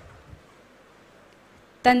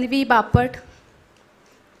 तन्वी बापट,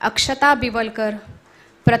 अक्षता बिवलकर,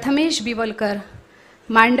 प्रथमेश बिवलकर,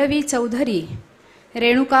 मांडवी चौधरी,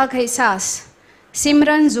 रेणुका घैसास,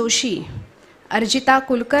 सिमरन जोशी, अर्जिता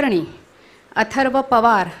कुलकर्णी, अथर्व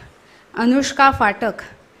पवार, अनुष्का फाटक,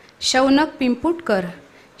 शौनक पिंपुटकर,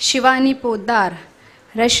 शिवानी पोद्दार,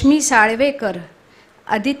 रश्मी साळवेकर,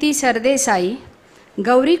 अदिती सरदेसाई,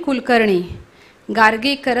 गौरी कुलकर्णी,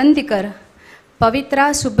 गार्गी करंदीकर,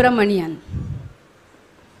 पवित्रा सुब्रमणियन।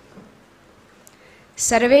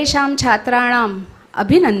 सर्वेषां छात्राणाम्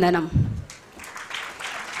अभिनंदनम्।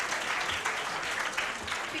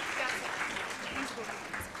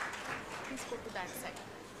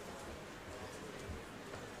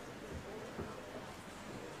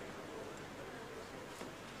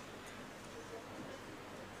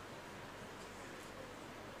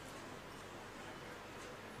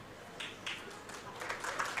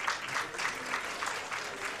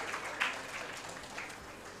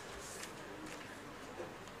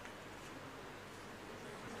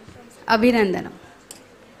 अभिनंदनम.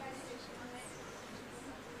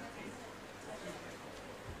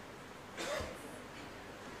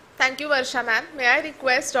 Thank you, Varsha ma'am. May I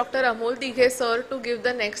request Dr. Amol Dighe sir to give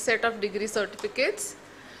the next set of degree certificates.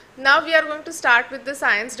 Now we are going to start with the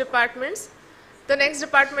science departments. The next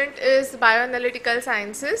department is Bioanalytical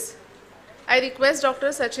Sciences. I request Dr.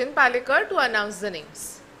 Sachin Palekar to announce the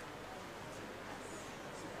names.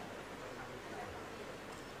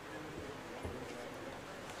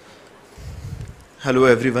 Hello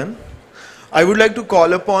everyone. I would like to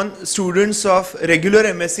call upon students of regular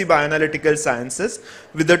MSc Bioanalytical Sciences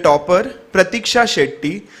with the topper Pratiksha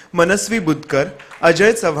Shetty, Manasvi Budkar,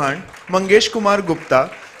 Ajay Savhan, Mangesh Kumar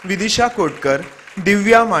Gupta, Vidisha Kotkar,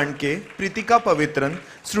 Divya Mandke, Pritika Pavitran,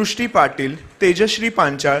 Srushti Patil, Tejashri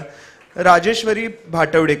Panchal, Rajeshwari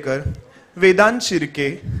Bhatavdekar, Vedant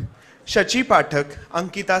Shirke, Shachi Pathak,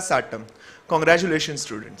 Ankita Satam. Congratulations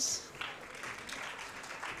students.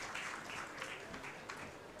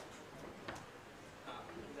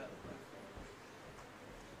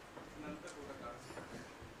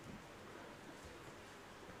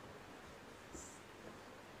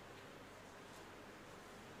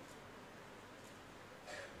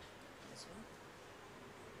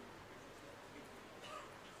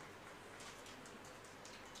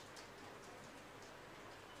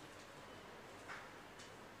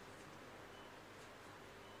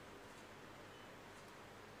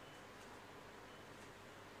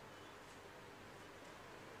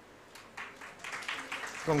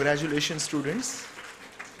 Congratulations students.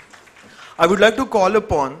 I would like to call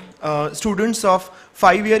upon students of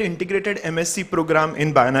 5-year integrated MSc program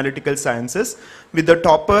in Bioanalytical Sciences with the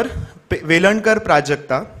topper Velankar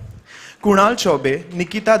Prajakta, Kunal Chaube,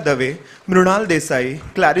 Nikita Dave, Mrunal Desai,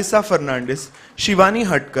 Clarissa Fernandez, Shivani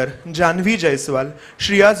Hatkar, Janvi Jaiswal,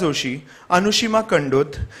 Shriya Joshi, Anushima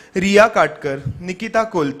Kandot, Riya Katkar, Nikita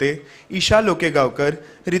Kolte, Isha Lokegaonkar,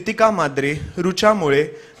 Ritika Madre, Rucha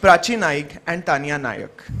Mole, Prachi Naik and Tanya Nayak.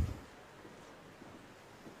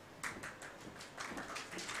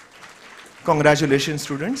 Congratulations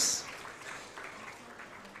students.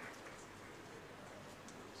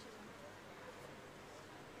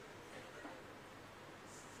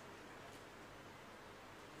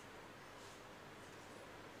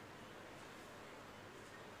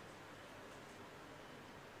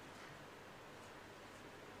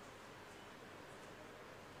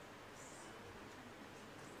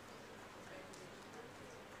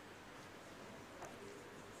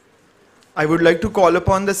 I would like to call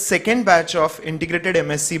upon the second batch of integrated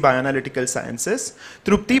MSc Bioanalytical Sciences,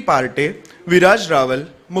 Trupti Parte, Viraj Rawal,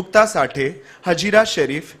 Mukta Sathe, Hajira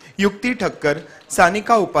Sharif, Yukti Thakkar,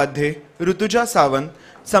 Sanika Upadhyay, Rutuja Sawant,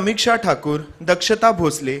 Samiksha Thakur, Dakshata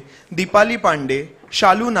Bhosle, Deepali Pandey,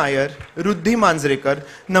 Shalu Nair, Ruddhi Manzrekar,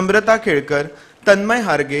 Namrata Kelkar, Tanmay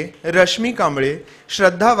Harge, Rashmi Kamble,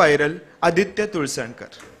 Shraddha Viral, Aditya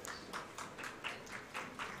Tulsankar.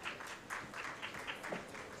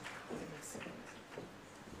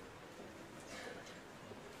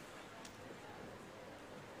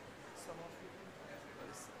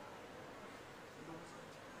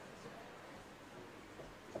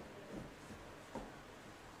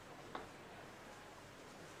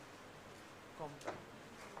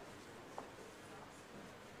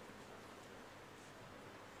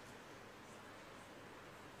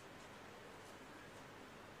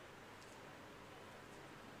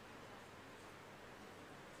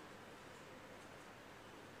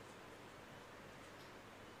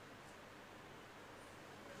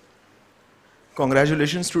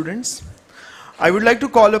 Congratulations students. I would like to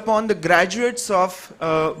call upon the graduates of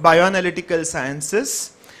Bioanalytical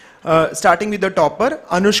Sciences, starting with the topper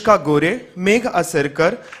Anushka Gore, Megh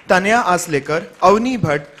Asarkar, Tanya Aslekar, Avni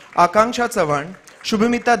Bhatt, Akanksha Chavan,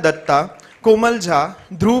 Shubhamita Datta, Komal Jha,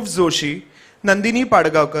 Dhruv Joshi, Nandini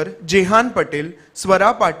Padgaonkar, Jehan Patel,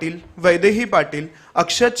 Swara Patil, Vaidehi Patil,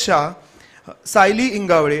 Akshat Shah, Saili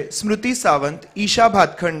Ingavde, Smruti Sawant, Isha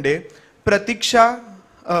Bhatkhande, Pratiksha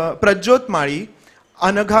Prajjot Mari,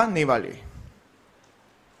 Anagha Nevale.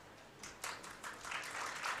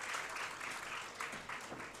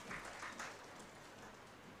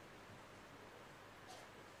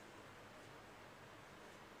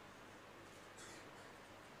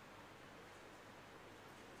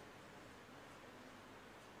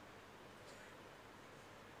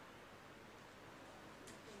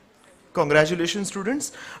 Congratulations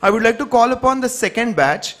students. I would like to call upon the second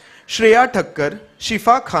batch, Shreya Thakkar,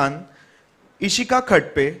 Shifa Khan, Ishika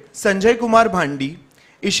Khatpe, Sanjay Kumar Bhandi,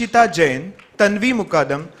 Ishita Jain, Tanvi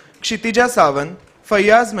Mukadam, Kshitija Sawant,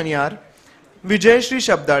 Fayyaz Maniyar, Vijayashri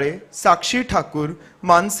Shabdale, Sakshi Thakur,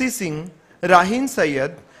 Mansi Singh, Rahin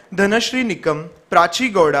Sayyad, Dhanashri Nikam,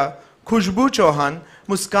 Prachi Gowda, Khushboo Chauhan,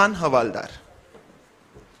 Muskan havildar.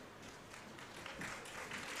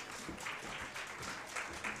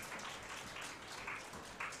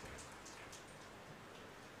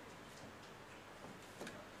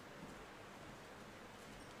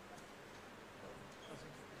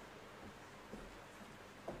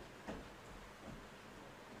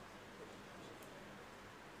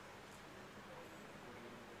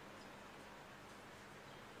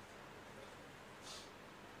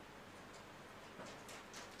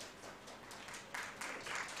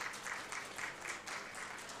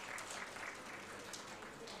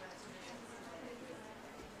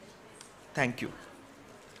 Thank you.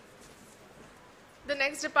 The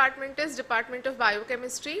next department is Department of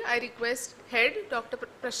Biochemistry. I request Head Dr.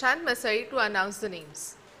 Prashant Masai to announce the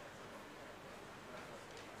names.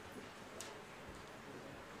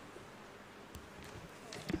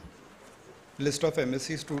 List of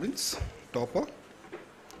MSc students. Topper,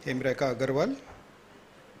 Hemreka Agarwal,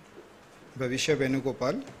 Bhavishya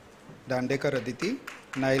Venugopal, Dandekar Aditi,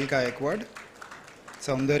 Nail Gaekwad,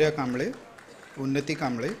 Saundarya Kamble, Unnati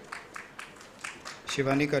Kamble,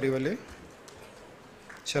 Shivani Kariwale,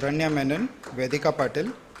 Sharanya Menon, Vedika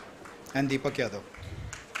Patil, and Deepak Yadav.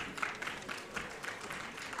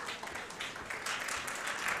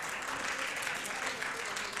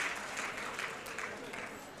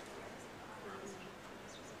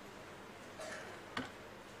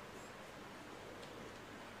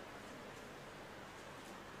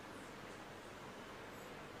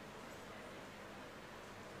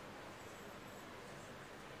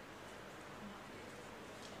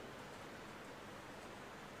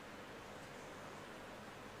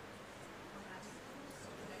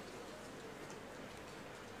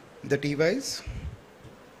 The T-Wise,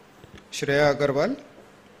 Shreya Agarwal,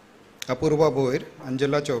 Apurva Boir,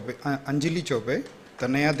 Anjali Chobe,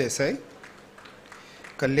 Tanaya Desai,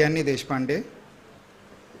 Kalyani Deshpande,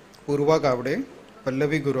 Purva Gavde,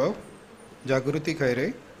 Pallavi Gurav, Jagruti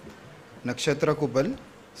Khaire, Nakshatra Kubal,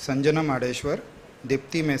 Sanjana Madeshwar,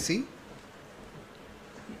 Dipti Messi,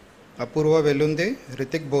 Apurva Velunde,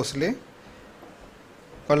 Ritik Bosle,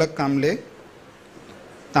 Palak Kamle,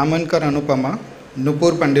 Tamankar Anupama,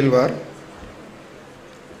 Nupur Pandilwar,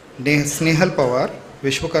 Snehal Pawar,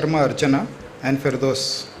 Vishwakarma Archana, and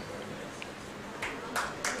Firdos.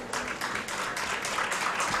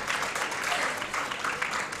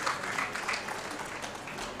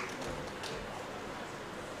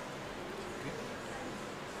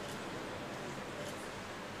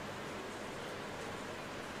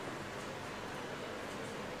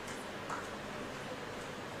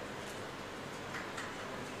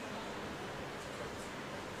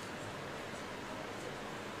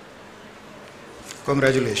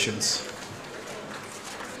 Congratulations.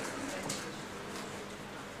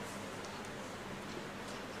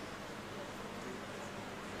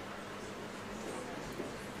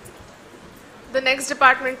 The next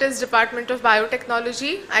department is Department of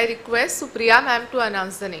Biotechnology. I request Supriya ma'am to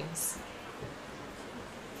announce the names.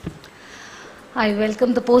 I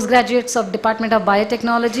welcome the postgraduates of Department of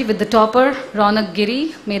Biotechnology with the topper Ronak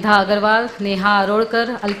Giri, Medha Agarwal, Neha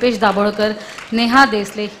Arodkar, Alpesh Dabodkar, Neha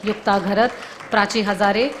Desle, Yukta Gharat, Prachi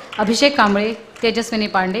Hazare, Abhishek Kamble, Tejaswini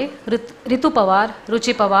Pandey, Ritu Pawar,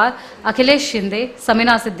 Ruchi Pawar, Akhilesh Shinde,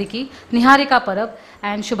 Samina Siddiqui, Niharika Parab,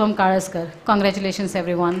 and Shubham Karaskar. Congratulations,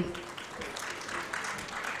 everyone.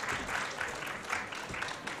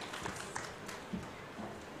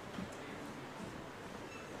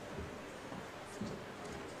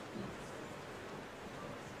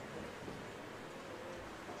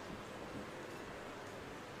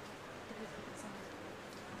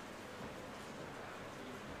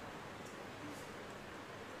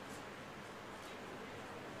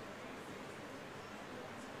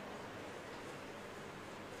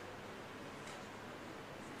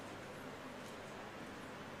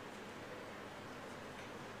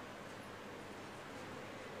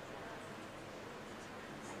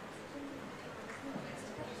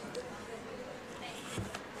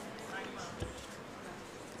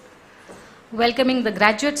 Welcoming the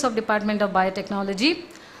graduates of Department of Biotechnology,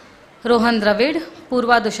 Rohan Dravid,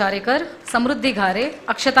 Purva Dusharekar, Samruddhi Ghare,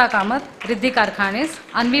 Akshata Kamath, Riddhi Karkhanes,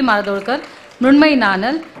 Anvi Mardolkar, Mrunmai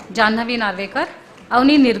Nanal, Janhavi Narvekar,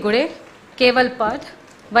 Avni Nirgude, Keval Pat,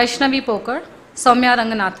 Vaishnavi Pokar, Soumya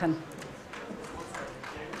Ranganathan.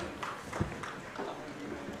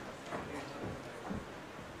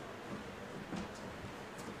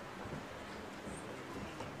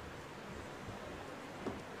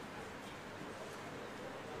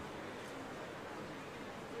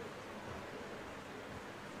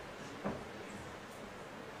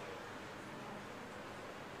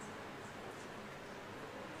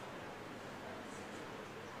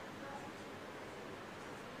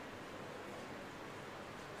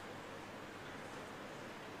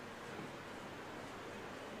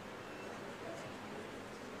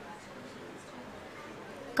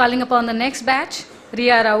 Calling upon the next batch,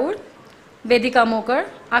 Riya Raoud, Vedika Mokar,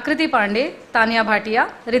 Akriti Pandey, Tanya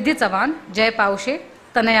Bhatia, Riddhi Chavan, Jay Paushe,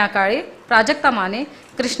 Tanaya Kale, Prajakta Mane,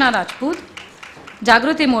 Krishna Rajput,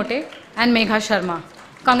 Jagruti Mote, and Megha Sharma.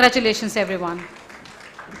 Congratulations, everyone.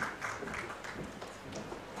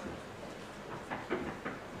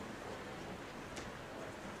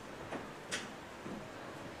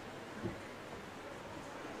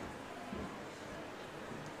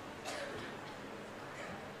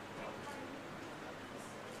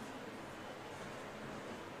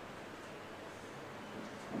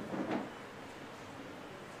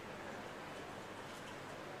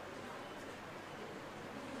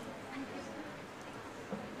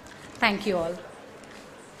 Thank you all.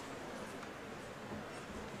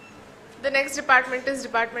 The next department is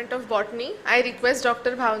Department of Botany. I request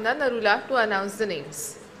Dr. Bhavna Narula to announce the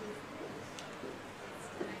names.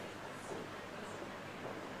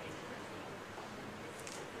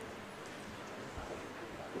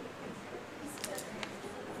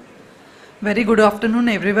 Very good afternoon,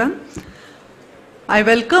 everyone. I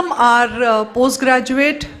welcome our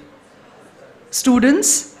postgraduate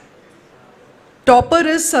students. Topper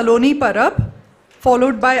is Saloni Parab,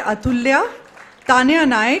 followed by Atulya, Tanya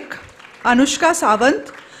Naik, Anushka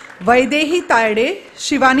Sawant, Vaidehi Tayde,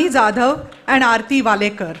 Shivani Jadhav, and Aarti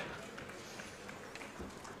Walekar.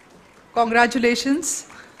 Congratulations.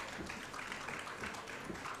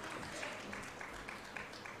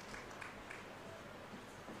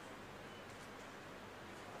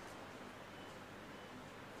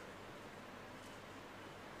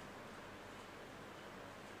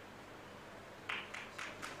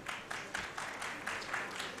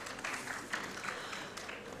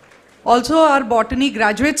 Also our botany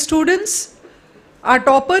graduate students. Our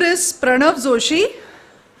topper is Pranav Joshi,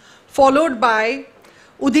 followed by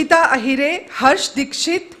Udita Ahire, Harsh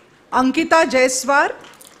Dikshit, Ankita Jaiswar,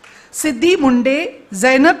 Siddhi Munde,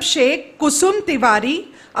 Zainab Sheikh, Kusum Tiwari,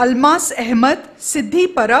 Almas Ahmed,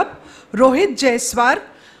 Siddhi Parab, Rohit Jaiswar,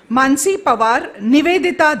 Mansi Pawar,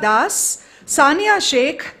 Nivedita Das, Sania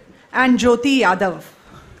Sheikh, and Jyoti Yadav.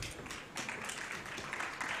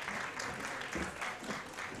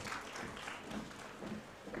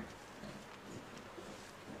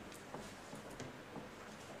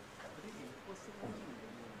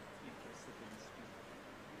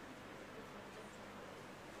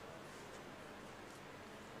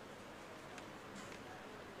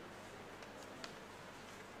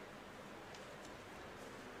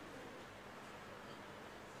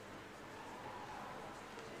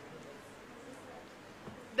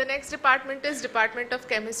 The next department is Department of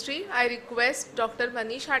Chemistry. I request Dr.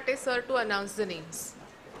 Manish Hate sir to announce the names.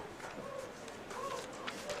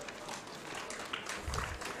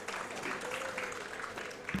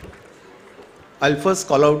 I'll first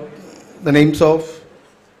call out the names of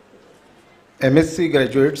MSc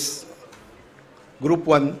graduates. Group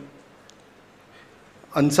 1,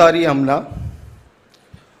 Ansari Amna,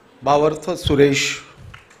 Bhavarth Suraj,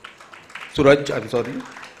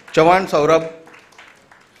 Chavan Saurabh,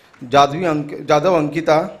 Jadhav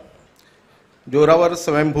Ankita, Joravar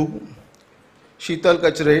Swambhu, Sheetal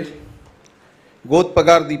Kachre, Goth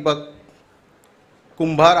Pagar Deepak,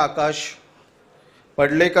 Kumbhar Akash,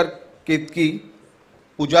 Padlekar Ketki,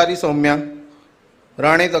 Pujari Soumya,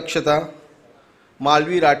 Rane Dakshata,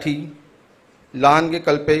 Malvi Rathi, Lahange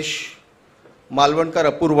Kalpesh, Malvankar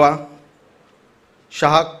Apurva,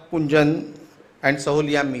 Shahak Kunjan, and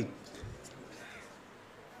Sahulia Meet.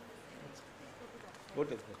 What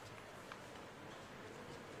is that?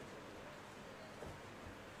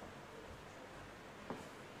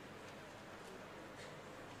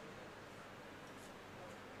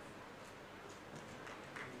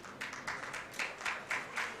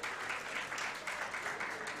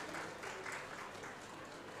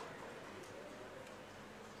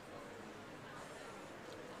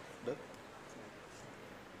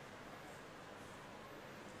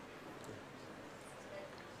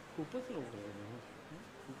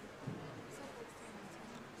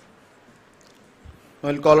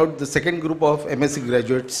 I'll call out the second group of MSc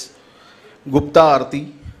graduates. Gupta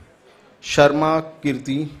Aarti, Sharma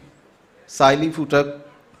Kirti, Saili Futak,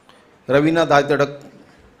 Ravina Dhaitadak,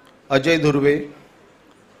 Ajay Dhurve,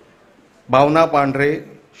 Bhavna Pandre,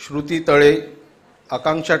 Shruti Tale,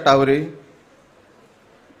 Akanksha Tavre,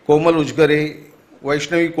 Komal Ujgare,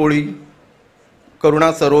 Vaishnavi Koli,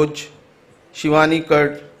 Karuna Saroj, Shivani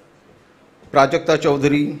Kad, Prajakta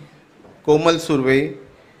Chaudhary, Komal Surve,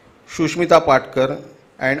 Shushmita Patkar,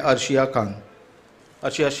 and Arshia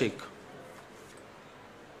Sheikh.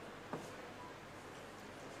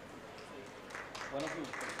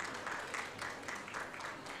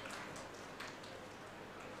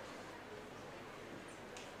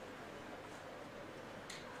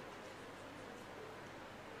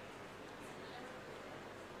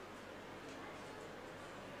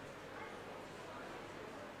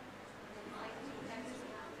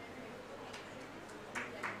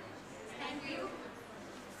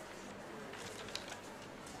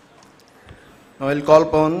 Now I will call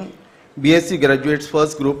upon BSc graduates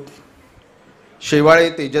first group,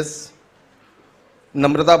 Shevale Tejas,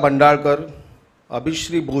 Namrata Bhandalkar,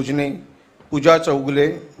 Abhishri Bhojne, Pooja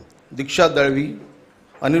Chaugule, Diksha Dalvi,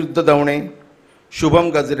 Aniruddha Davne,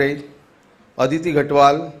 Shubham Gajre, Aditi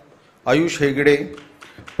Ghatwal, Ayush Hegde,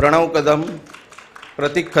 Pranav Kadam,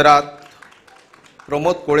 Pratik Kharath,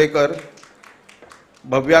 Pramod Kodekar,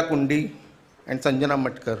 Bhavya Kundi, and Sanjana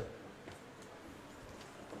Matkar.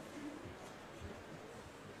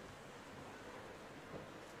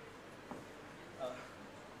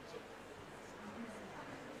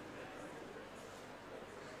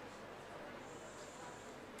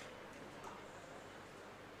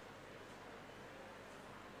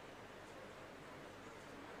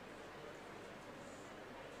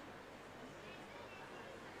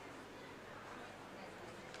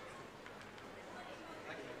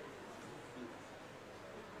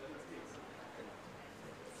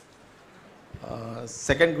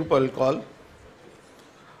 Second group I will call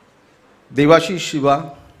Devashi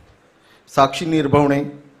Shiva, Sakshi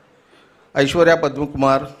Nirbhavne, Aishwarya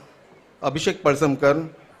Padmakumar, Abhishek Palsamkar,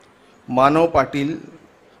 Manav Patil,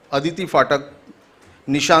 Aditi Fatak,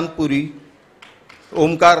 Nishant Puri,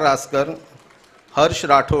 Omkar Raskar, Harsh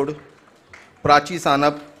Rathod, Prachi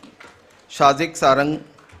Sanap, Shazek Sarang,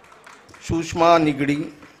 Sushma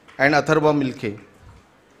Nigdi, and Atharva Milkhe.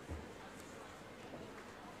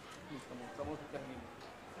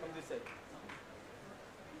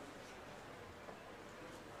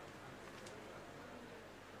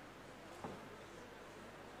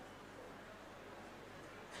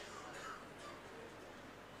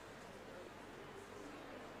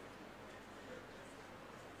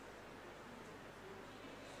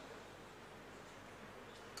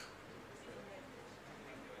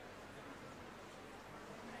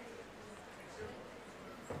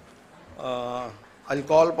 I'll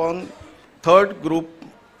call upon third group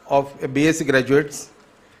of BSc graduates,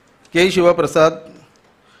 K. Shiva Prasad,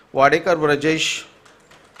 Wadekar Brajesh,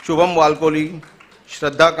 Shubham Walkoli,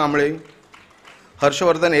 Shraddha Kamble,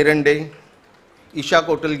 Harshvardhan Erande, Isha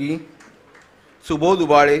Kotalgi, Subodh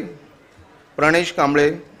Ubade, Pranesh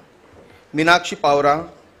Kamble, Meenakshi Pawra,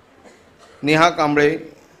 Neha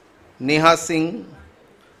Kamble, Neha Singh,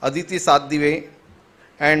 Aditi Saddive,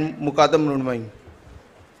 and Mukadam Nunmai.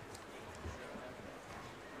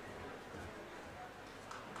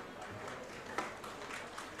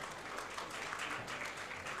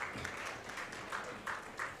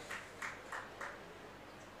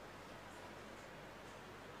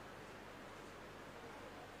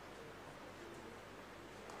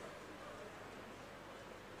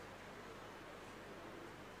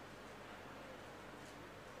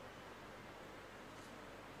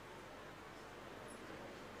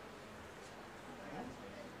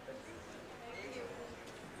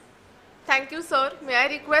 Thank you, sir. May I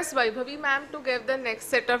request Vaibhavi ma'am to give the next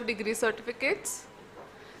set of degree certificates?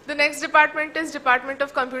 The next department is Department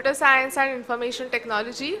of Computer Science and Information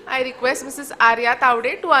Technology. I request Mrs. Arya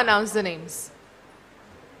Taude to announce the names.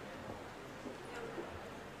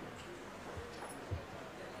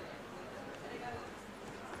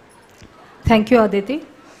 Thank you, Aditi.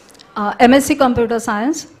 MSc Computer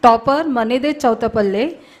Science, topper Manide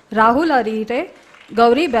Chautapalle, Rahul Arire,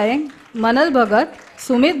 Gauri Bang, Manal Bhagat,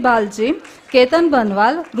 Sumit Balji, Ketan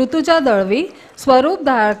Banwal, Rutuja Dalvi, Swarup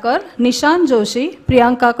Dharkar, Nishan Joshi,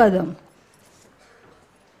 Priyanka Kadam.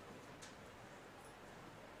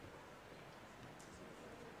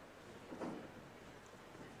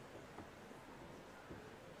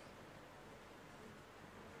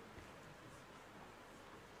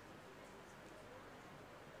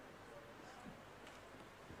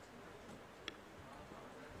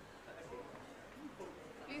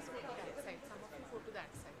 Please go to that side. Some of you go to that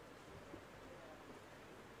side.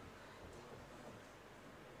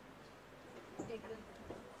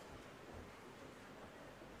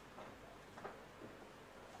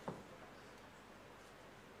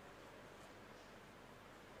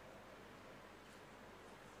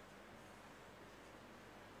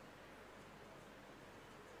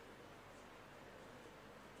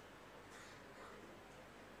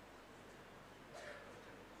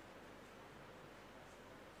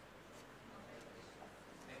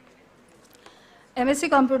 MSc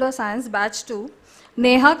Computer Science Batch 2,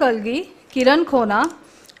 Neha Kalgi, Kiran Khona,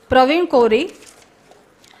 Praveen Kori,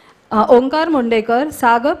 Omkar Mundekar,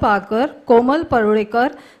 Sagar Parkar, Komal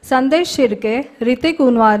Parulekar, Sandesh Shirke, Ritik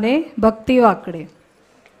Unwane, Bhakti Wakde.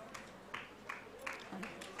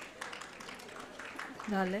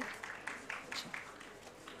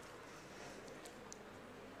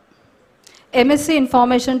 MSc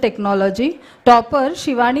Information Technology, topper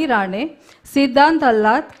Shivani Rane, Siddhant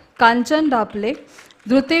Allat, कांचन डापले,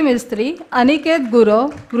 धृती मिस्त्री, अनिकेत गुरव,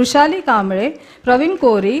 वृषाली कांबळे, प्रवीण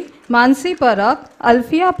कोरी, मानसी परब,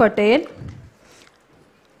 अल्फिया पटेल,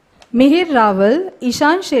 मिहिर रावल,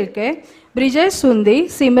 ईशान शिर्के, ब्रिजेश सुंदी,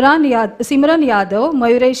 सिमरन यादव,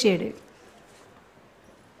 मयुरेश येडे.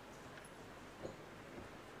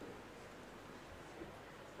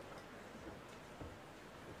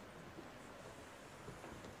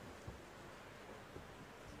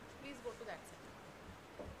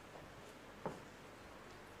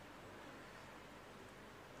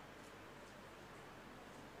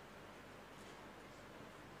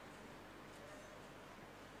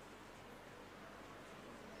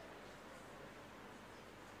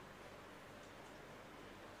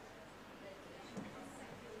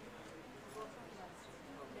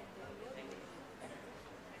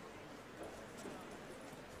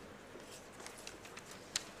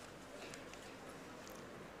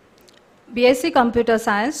 BSc Computer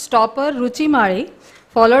Science, topper Ruchi Mali,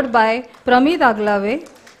 followed by Pramit Aglave,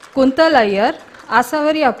 Kuntal Iyer,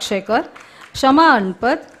 Asavari Akshekar, Shama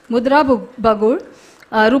Anpat, Mudra Bagul,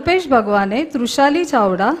 Rupesh Bhagwane, Trushali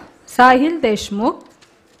Chawda, Sahil Deshmukh,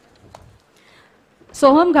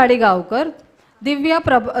 Soham Gadigavkar, Divya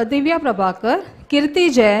Prabhakar,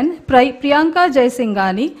 Kirti Jain, Priyanka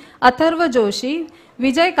Jaisinghani, Atharva Joshi,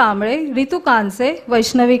 Vijay Kamble, Ritu Kanse,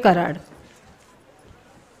 Vaishnavi Karad.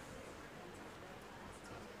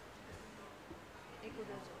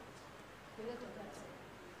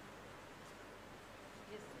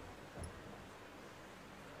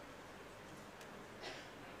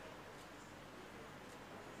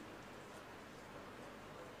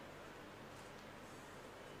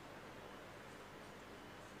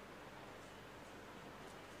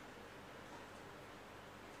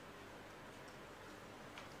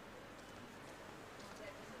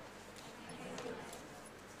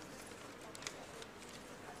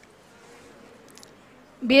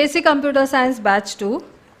 BSc Computer Science Batch 2,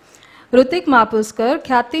 Rutik Mapuskar,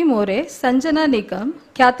 Khyati More, Sanjana Nikam,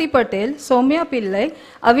 Khyati Patel, Soumya Pillai,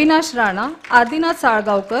 Avinash Rana, Adinath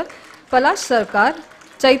Sargaukar, Palash Sarkar,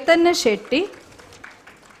 Chaitanya Shetty,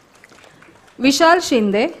 Vishal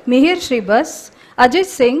Shinde, Mihir Shribas, Ajit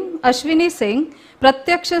Singh, Ashwini Singh,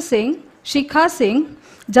 Pratyaksha Singh, Shikha Singh,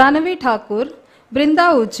 Janavi Thakur,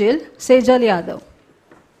 Brinda Uchil, Sejal Yadav.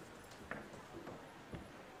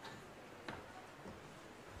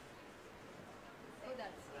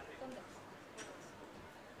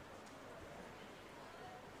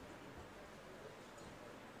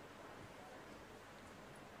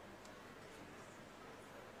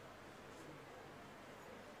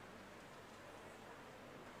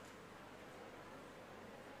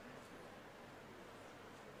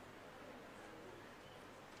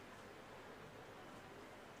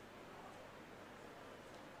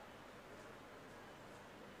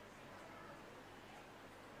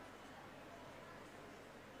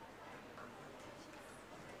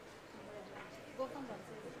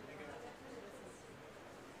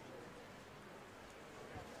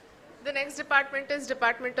 The next department is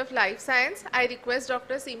Department of Life Science. I request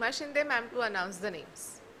Dr. Seema Shinde ma'am to announce the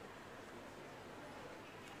names.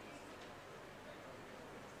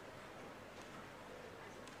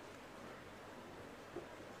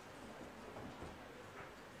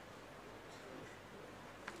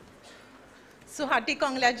 So hearty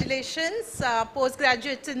congratulations,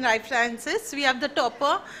 postgraduates in life sciences. We have the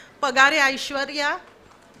topper, Pagare Aishwarya,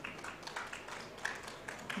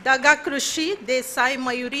 Daga Krushi, Desai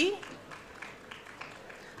Mayuri,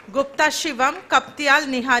 Gupta Shivam, Kaptial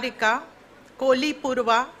Niharika, Koli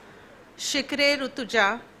Purva, Shikre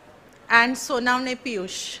Rutuja, and Sonavne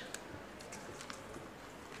Piyush.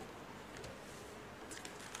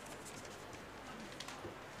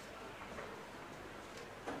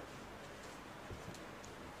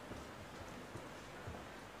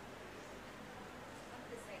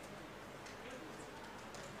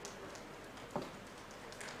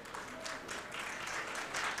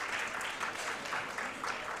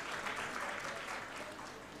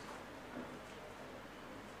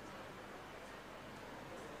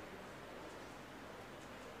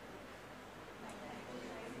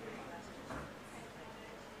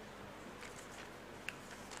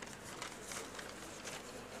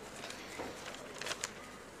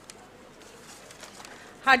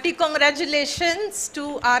 Hearty congratulations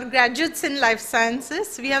to our graduates in life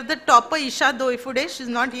sciences. We have the topper Isha Doifude, she is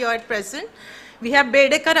not here at present. We have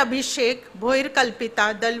Bedekar Abhishek, Bhoir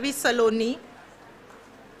Kalpita, Dalvi Saloni,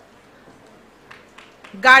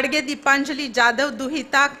 Gadge Dipanjali, Jadav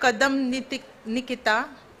Duhita, Kadam Nikita,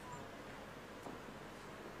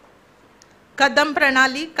 Kadam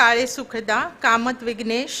Pranali, Kale Sukhada, Kamat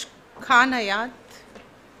Vignesh, Khan Ayat,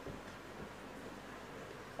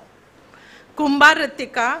 Kumbhar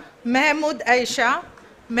Ritika, Mahmood Aisha,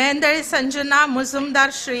 मेहंदळे Sanjana, Mujumdar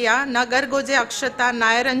Shriya, नगरगोजे Akshata,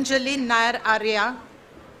 Nair Anjali, Nair Arya.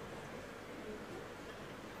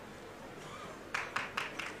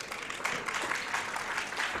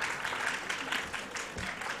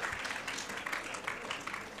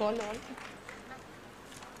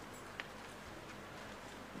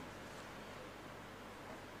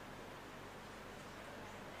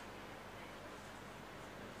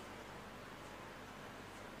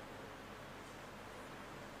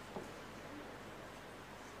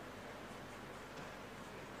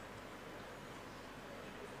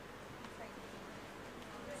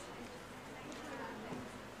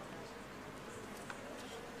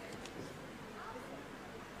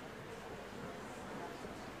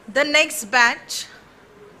 The next batch,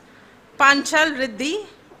 Panchal Riddhi,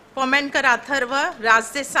 Pomenkar Atharva,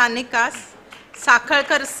 Rajde Sanikas,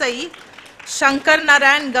 Sakhalkar Sai, Shankar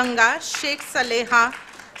Narayan Ganga, Sheikh Saleha,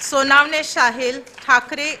 Sonavne Shahil,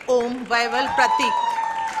 Thakre Om, Vaival Pratik.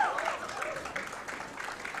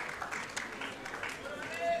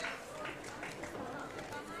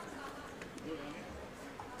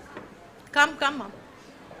 Come, ma'am.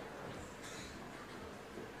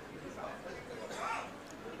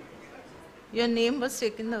 Your name was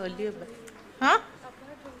taken the earlier by. Huh?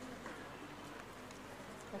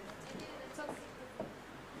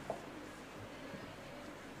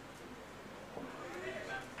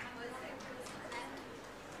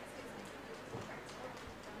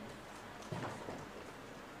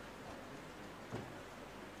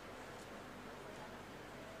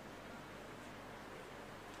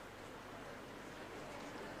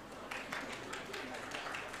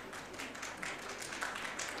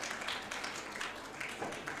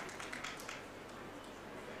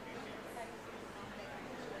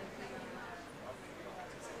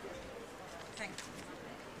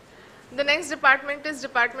 The next department is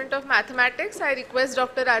Department of Mathematics. I request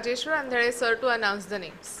Dr. Rajeshwar Andhade sir to announce the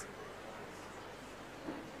names.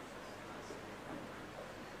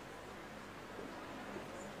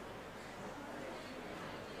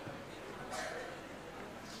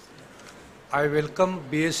 I welcome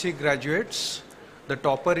BSc graduates. The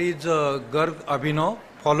topper is Garg Abhinav,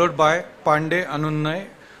 followed by Pandey Anunay,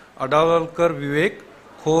 Adavalkar Vivek,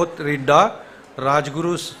 Khot Ridda,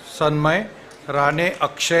 Rajguru Sanmay, Rane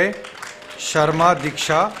Akshay, Sharma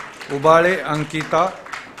Diksha, Ubale Ankita,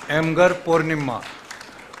 Emgar Purnima.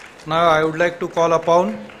 Now I would like to call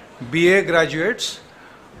upon BA graduates.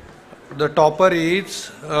 The topper is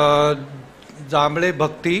Jamble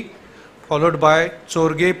Bhakti, followed by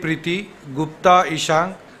Chorge Priti, Gupta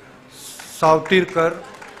Ishang, Sautirkar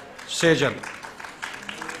Sejal.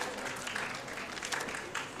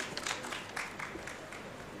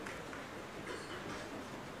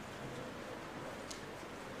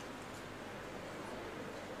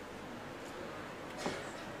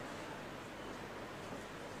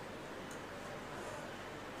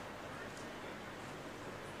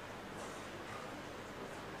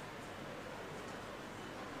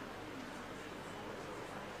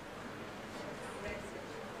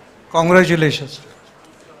 Congratulations.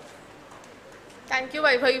 Thank you,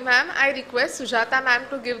 Vaibhavi ma'am. I request Sujata ma'am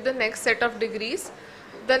to give the next set of degrees.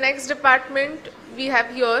 The next department we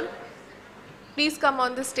have here. Please come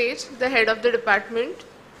on the stage, the head of the department.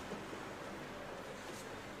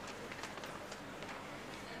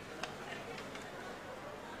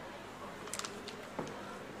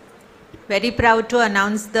 Very proud to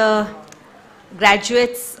announce the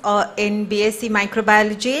graduates in BSc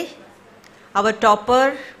Microbiology. Our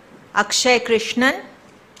topper, Akshay Krishnan,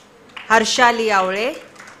 Harshali Aule,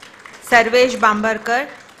 Sarvesh Bambarkar,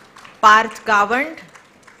 Parth Gawand,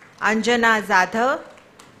 Anjana Zadhav,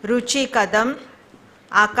 Ruchi Kadam,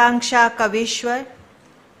 Akanksha Kavishwar,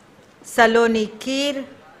 Saloni Kir,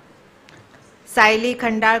 Saili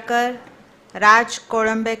Khandalkar, Raj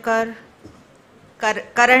Kodambekar,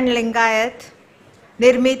 Karan Lingayat,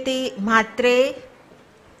 Nirmiti Mhatre,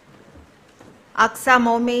 Aksa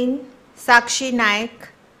Momin, Sakshi Naik,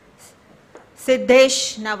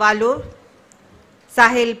 Siddhesh Navalur,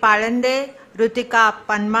 Sahil Palande, Rutika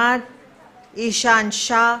Panmad, Ishan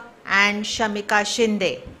Shah and Shamika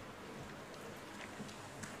Shinde.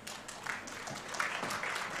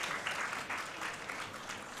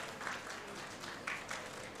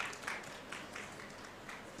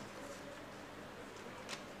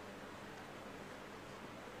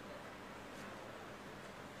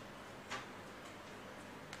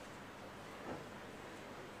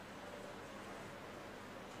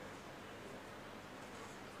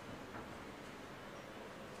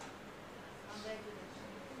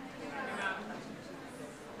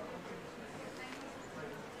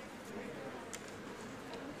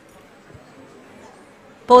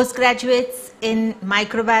 Postgraduates in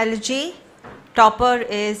microbiology, topper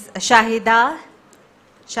is Shahida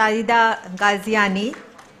Ghaziani,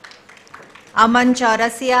 Aman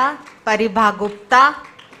Chaurasia, Paribha Gupta,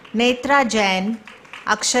 Netra Jain,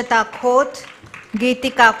 Akshata Khoth,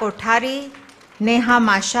 Geetika Kothari, Neha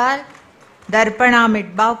Mashal, Darpana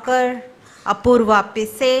Midbaukar, Apurva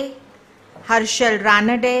Pise, Harshal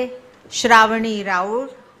Ranade, Shravani Raur,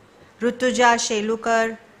 Rutuja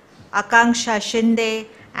Shelukar, Akanksha Shinde,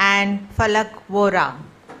 and Falak Vora.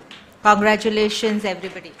 Congratulations,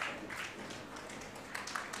 everybody.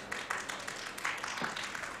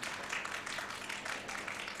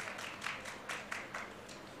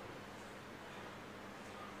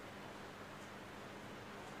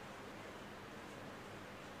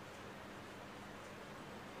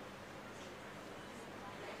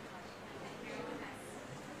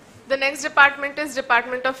 The next department is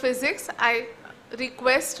Department of Physics. I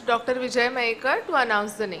request Dr. Vijay Maekar to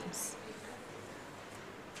announce the names.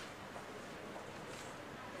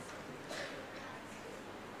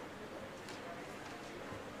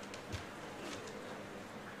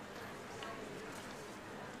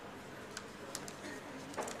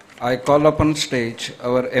 I call upon stage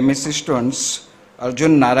our MSc students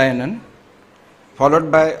Arjun Narayanan,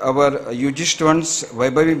 followed by our UG students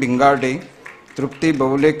Vaibhavi Bingarde, Trupti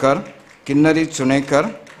Bavulekar, Kinnari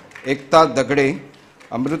Chunekar, Ekta Dagde,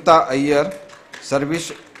 Amruta Iyer,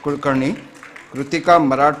 Sarvish Kulkarni, Krutika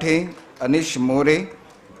Marathe, Anish More,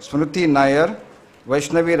 Smruti Nair,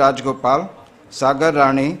 Vaishnavi Rajgopal, Sagar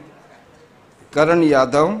Rani, Karan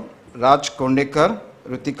Yadav, Raj Kondekar,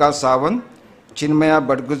 Rutika Sawant, Chinmaya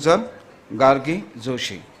Badguzar, Gargi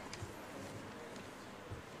Joshi.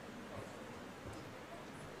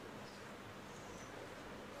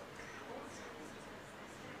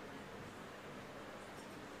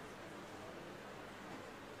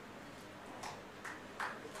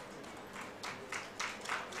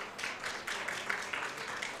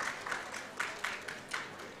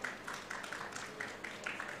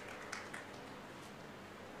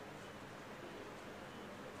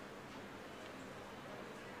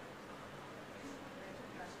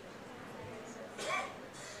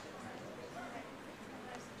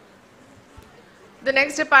 The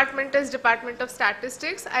next department is Department of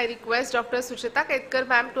Statistics. I request Dr. Suchita Ketkar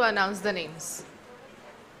ma'am to announce the names.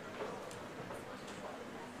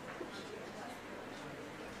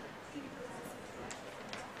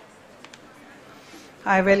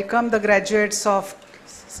 I welcome the graduates of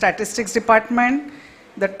Statistics Department.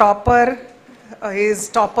 The topper is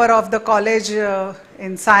topper of the college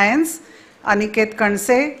in Science, Aniket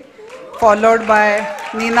Kanse, followed by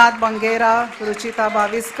Ninad Bangera, Ruchita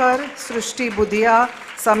Baviskar, Srushti Budhiya,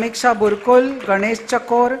 Samiksha Burkul, Ganesh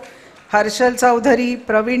Chakor, Harshal Chaudhary,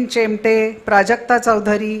 Praveen Chemte, Prajakta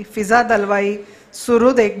Chaudhary, Fiza Dalwai,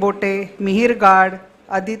 Surud Ekbote, Mihir Gad,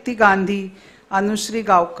 Aditi Gandhi, Anushri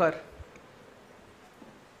Gaukar.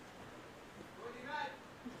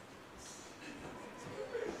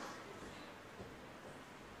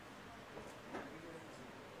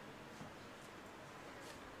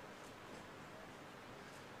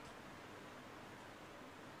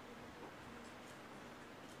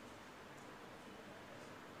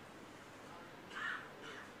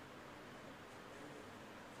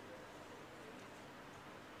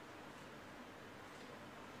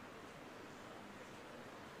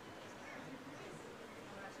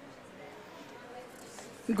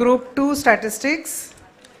 Group 2 Statistics,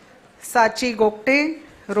 Sachi Gokte,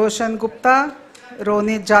 Roshan Gupta,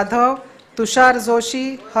 Ronit Jadhav, Tushar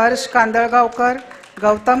Joshi, Harsh Kandalgaonkar,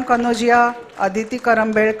 Gautam Kanojia, Aditi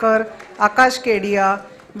Karambelkar, Akash Kedia,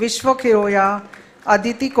 Vishwa Khiroya,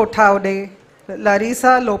 Aditi Kothawde,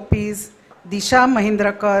 Larissa Lopez, Disha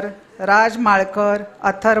Mahindrakar, Raj Malkar,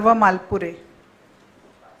 Atharva Malpure.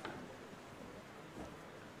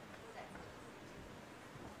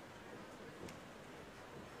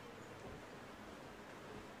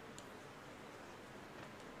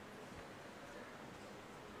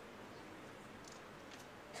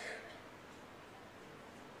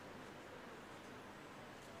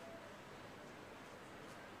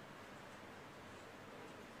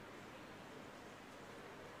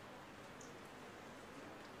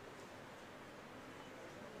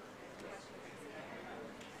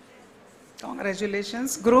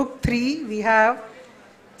 Congratulations. Group 3, we have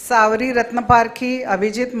Savari Ratnaparkhi,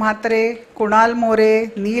 Abhijit Mhatre, Kunal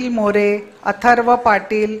More, Neil More, Atharva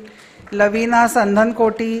Patil, Lavina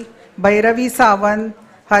Sandhankoti, Bhairavi Sawant,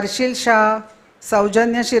 Harshil Shah,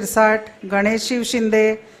 Saujanya Shirsat, Ganesh Shiv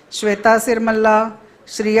Shinde, Shweta Sirmalla,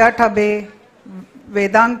 Shriya Thabe,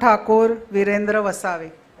 Vedang Thakur, Virendra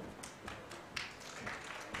Vasave.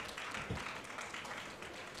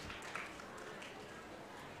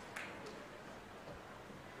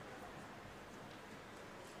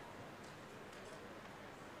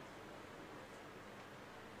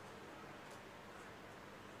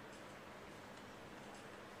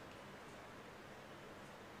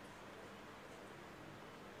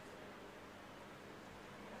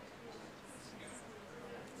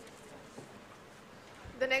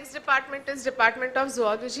 next department is Department of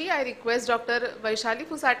Zoology. I request Dr. Vaishali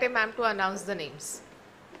Fusate ma'am to announce the names.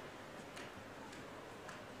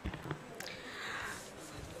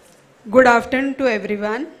 Good afternoon to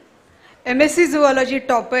everyone. MSc Zoology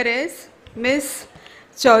topper is Miss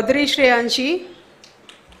Chaudhary Shreyanshi,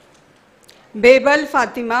 Bebal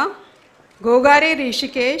Fatima, Gogare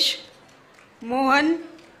Rishikesh, Mohan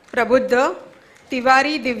Prabuddha,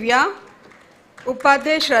 Tiwari Divya,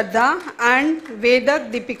 Upadhyay Shraddha and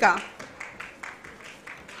Vedak Deepika.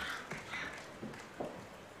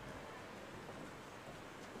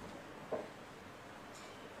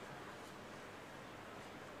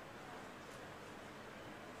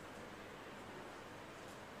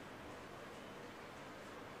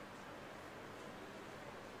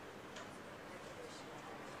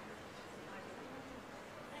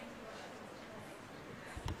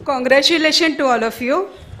 Congratulations to all of you.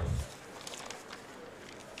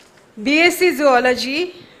 BSc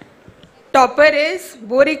Zoology topper is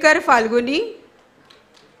Borikar Falguni.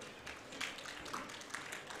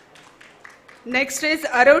 Next is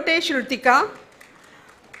Arote Shrutika,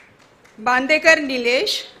 Bandekar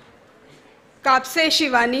Nilesh, Kapse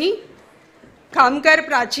Shivani, Khamkar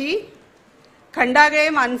Prachi, Khandagay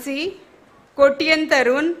Mansi, Kotiyan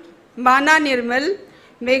Tarun, Mana Nirmal,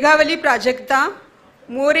 Meghavali Prajakta,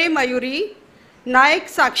 More Mayuri, Naik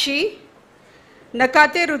Sakshi,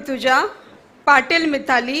 Nakate Rutuja, Patil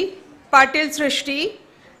Mithali, Patil Srishti,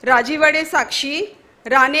 Rajivade Sakshi,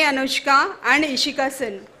 Rane Anushka and Ishika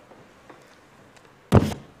Sen.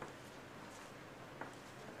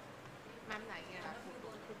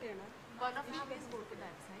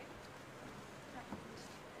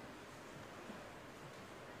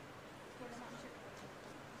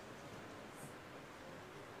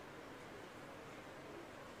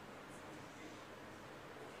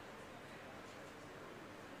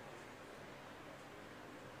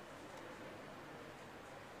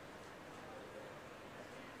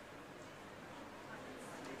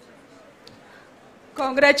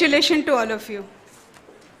 Congratulations to all of you.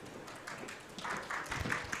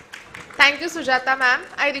 Thank you, Sujata ma'am.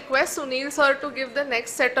 I request Sunil sir to give the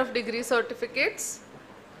next set of degree certificates.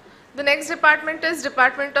 The next department is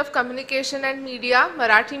Department of Communication and Media,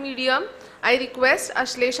 Marathi Medium. I request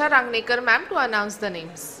Ashlesha Rangnekar ma'am to announce the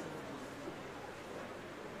names.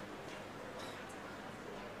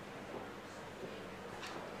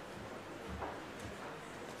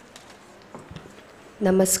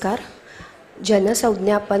 नमस्कार.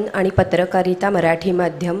 जनसंज्ञापन आणि पत्रकारिता मराठी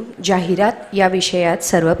माध्यम जाहिरात या विषयात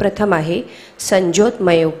सर्वप्रथम आहे संजोत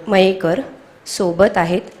मयेकर. सोबत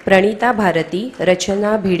आहेत प्रणिता भारती,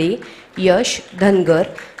 रचना भिडे, यश धनगर,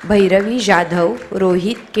 भैरवी जाधव,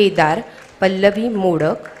 रोहित केदार, पल्लवी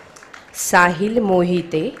मोडक, साहिल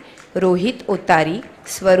मोहिते, रोहित ओतारी,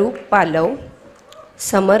 स्वरूप पालव,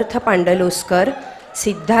 समर्थ पांडलोस्कर,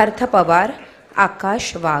 सिद्धार्थ पवार,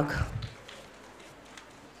 आकाश वाघ.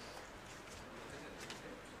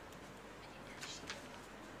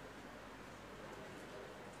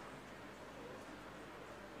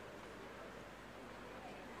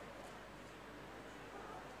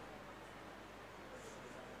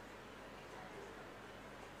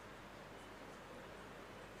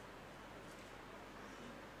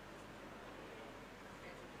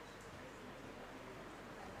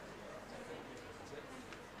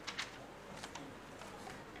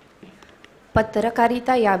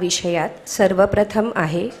 पत्रकारिता या विषयात सर्वप्रथम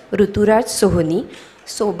आहे ऋतुराज सोहनी.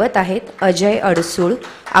 सोबत आहेत अजय अडसूळ,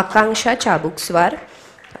 आकांक्षा चाबुकस्वार,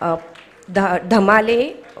 धमाले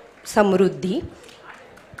समृद्धी,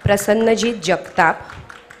 प्रसन्नजीत जगताप,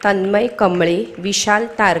 तन्मय कमळे, विशाल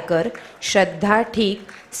तारकर, श्रद्धा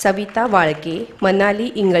ठीक, सविता वाळके,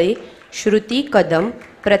 मनाली इंगळे, श्रुती कदम,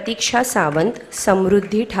 प्रतीक्षा सावंत,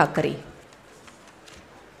 समृद्धी ठाकरे.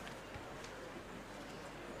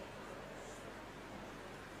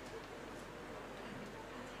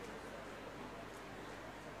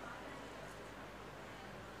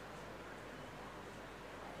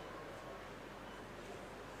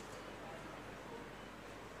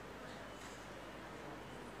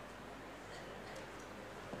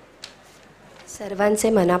 सर्वांचे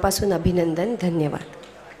मनापासून अभिनंदन. धन्यवाद.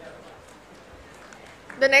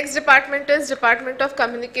 The next department is Department of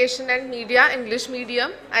Communication and Media, English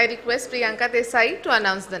Medium. I request Priyanka Desai to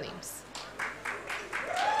announce the names.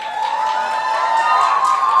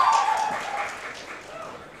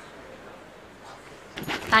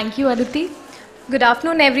 Thank you, Aditi. Good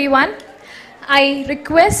afternoon, everyone. I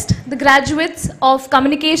request the graduates of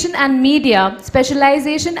Communication and Media,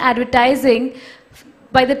 Specialization Advertising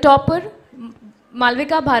by the topper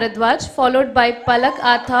Malvika Bharadwaj, followed by Palak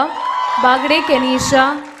Atha, Bagde केनीशा,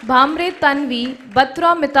 Bhamre Tanvi,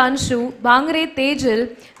 Batra मितांशु, Bhangare Tejal,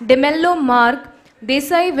 D'Mello mark,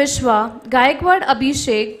 Desai विश्वा, गायकवाड़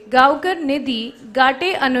अभिषेक, गावकर निधि,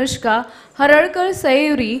 गाटे Anushka, हरड़कर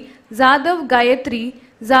Sayuri, Jadav Gayatri,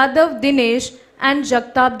 Jadav Dinesh and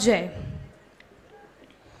Jagtap Jay.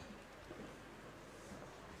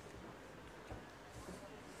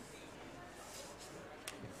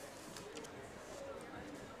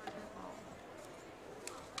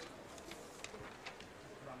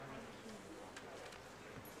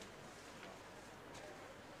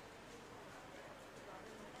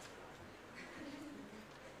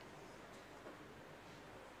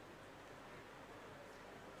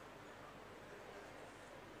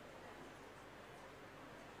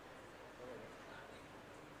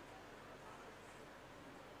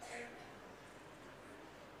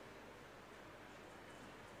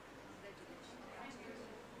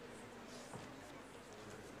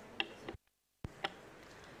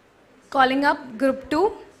 Calling up Group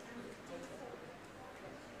 2.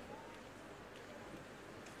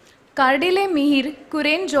 Kardile Mihir,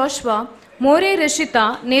 Kuren Joshua, More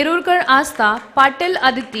Rishita, Nerurkar Asta, Patil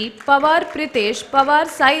Aditi, Pawar Pritesh, Pawar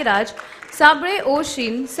Sairaj, Sabre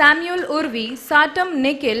Oshin, Samuel Urvi, Satam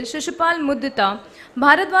Nikhil, Shishupal Mudita,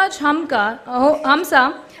 Bharadwaj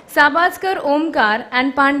Hamsa, Sabazkar Omkar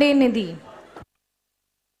and Pandey Nidhi.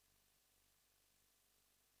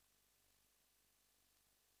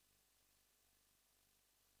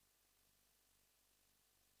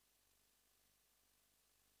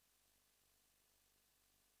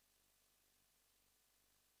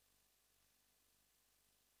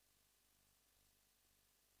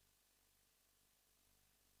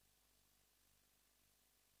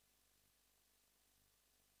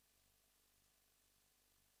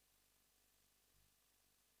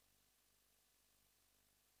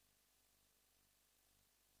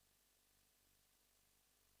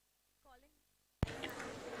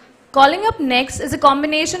 Calling up next is a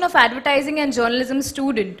combination of advertising and journalism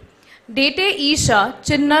student. Dete Isha,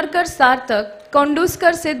 Chinnarkar Sarthak,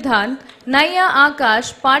 Konduskar Siddhant, Naya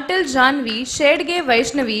Akash, Patil Janvi, Shedge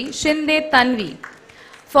Vaishnavi, Shinde Tanvi.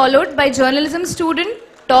 Followed by journalism student,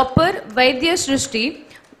 topper Vaidya Shrishti,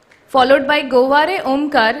 followed by Govare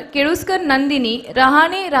Omkar, Kiruskar Nandini,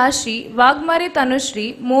 Rahane Rashi, Vagmare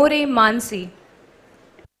Tanushri, More Mansi.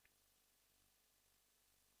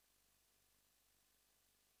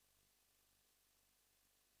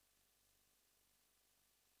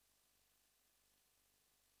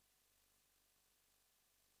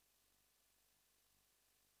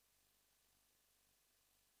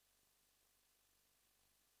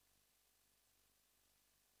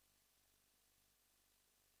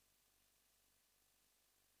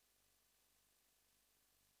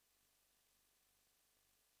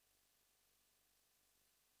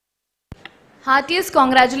 Heartiest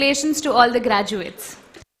congratulations to all the graduates.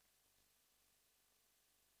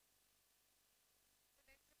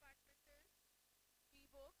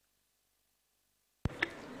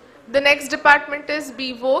 The next department is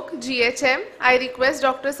BVOC, GHM. I request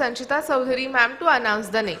Dr. Sanchita Saudhari ma'am to announce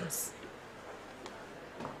the names.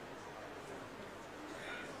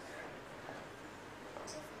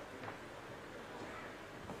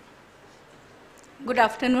 Good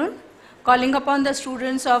afternoon. Calling upon the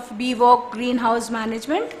students of BVOC Greenhouse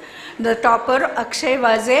Management, the topper Akshay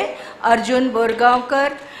Vaze, Arjun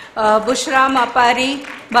Borgaonkar, Bushra Mapari,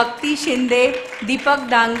 Bhakti Shinde, Deepak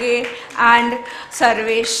Dange and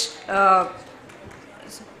Sarvesh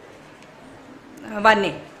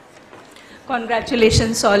Vane.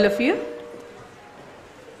 Congratulations all of you.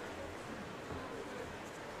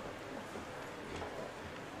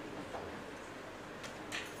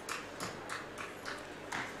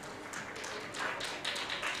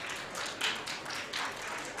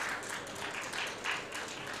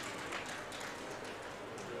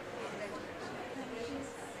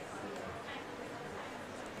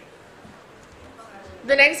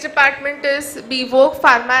 The next department is BVOC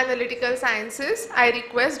Pharma Analytical Sciences. I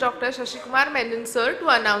request Dr. Shashikumar Menon sir to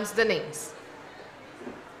announce the names.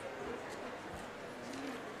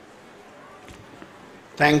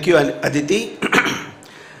 Thank you, Aditi.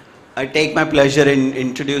 I take my pleasure in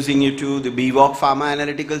introducing you to the BVOC Pharma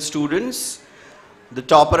Analytical students. The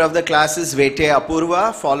topper of the class is Vete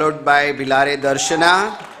Apurva, followed by Bilare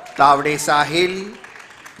Darshana, Tavde Sahil,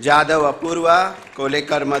 Jadav Apurva,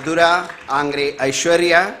 Kolekar Madhura, Angre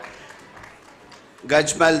Aishwarya,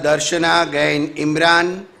 Gajmal Darshana, Gain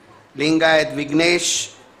Imran, Lingayat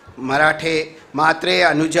Vignesh, Mare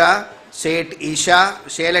Anuja, Seth Isha,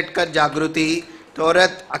 Sheletkar Jagruti,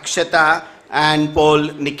 Torat Akshata and Paul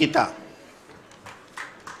Nikita.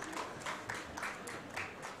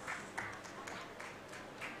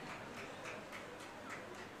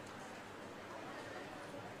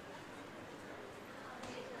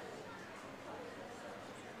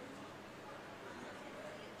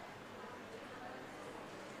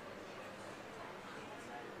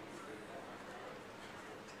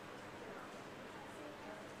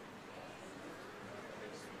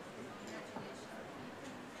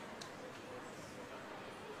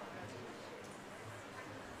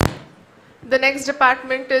 The next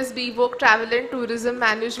department is BVOC Travel and Tourism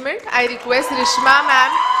Management. I request Rishma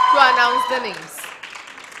ma'am to announce the names.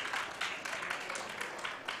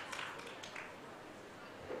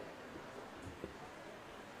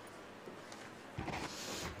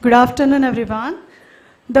 Good afternoon, everyone.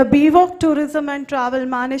 The BVOC Tourism and Travel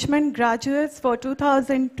Management graduates for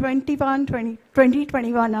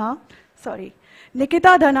 2021 are,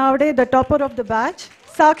 Nikita Dhanavade, the topper of the batch,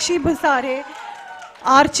 Sakshi Bhusare,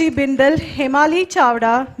 Archie Bindal, Himali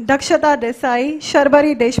Chavda, Dakshata Desai,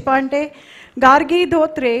 Sharbari Deshpande, Gargi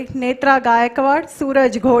Dhotre, Netra Gaikwad,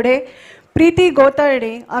 Suraj Ghode, Preeti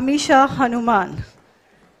Gotarde, Amisha Hanuman.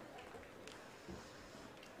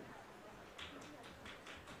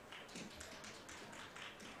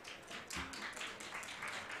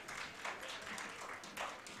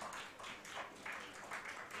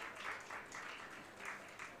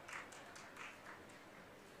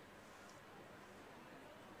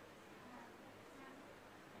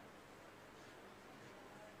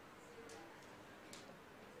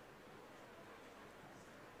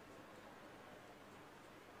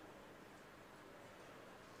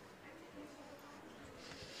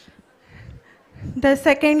 The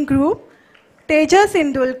second group, Tejas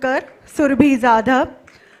Indulkar, Surbhi Zadhab,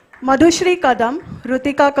 Madhushri Kadam,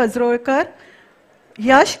 Rutika Kazrolkar,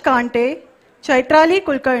 Yash Kante, Chaitrali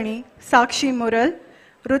Kulkarni, Sakshi Mural,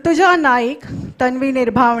 Rutuja Naik, Tanvi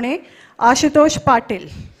Nirbhavne, Ashutosh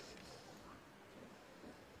Patil.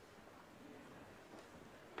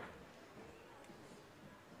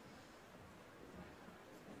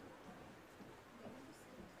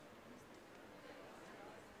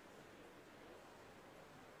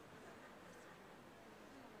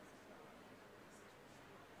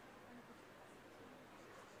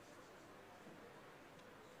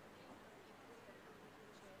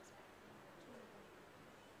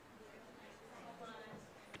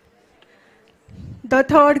 The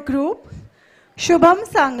third group, Shubham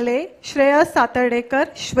Sangle, Shreya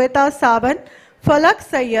Satardekar, Shweta Saban, Falak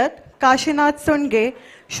Sayyad, Kashinath Sunge,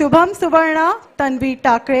 Shubham Suvarna, Tanvi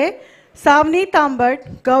Takre, Savni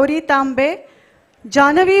Tambat, Gauri Tambe,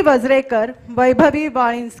 Janavi Vazrekar, Vaibhavi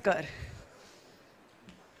Valinskar.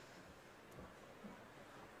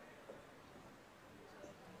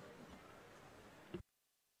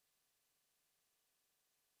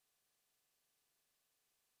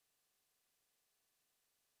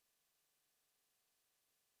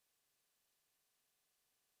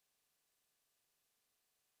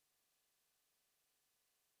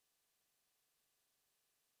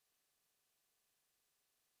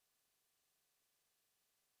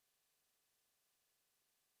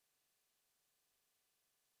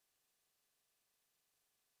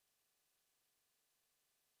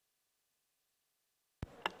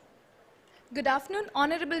 Good afternoon,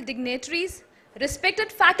 honorable dignitaries,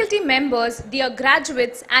 respected faculty members, dear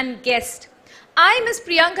graduates and guests. I, Ms.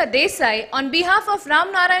 Priyanka Desai, on behalf of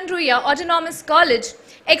Ramnarain Ruia Autonomous College,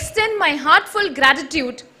 extend my heartfelt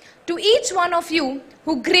gratitude to each one of you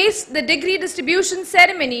who graced the degree distribution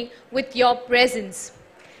ceremony with your presence.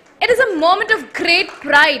 It is a moment of great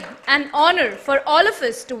pride and honor for all of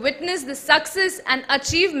us to witness the success and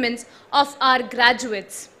achievements of our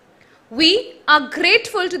graduates. We are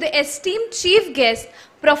grateful to the esteemed chief guest,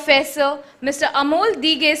 Professor Mr. Amol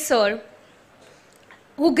Dighe sir,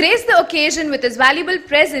 who graced the occasion with his valuable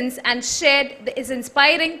presence and shared his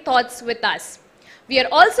inspiring thoughts with us. We are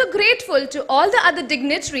also grateful to all the other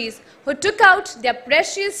dignitaries who took out their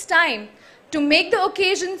precious time to make the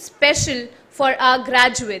occasion special for our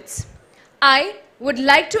graduates. I would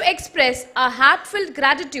like to express our heartfelt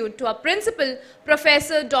gratitude to our Principal,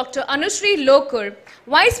 Professor Dr. Anushri Lokur,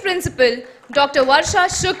 Vice Principal, Dr. Varsha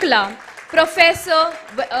Shukla, Professor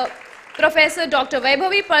Dr.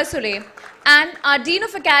 Vaibhavi Parsule, and our Dean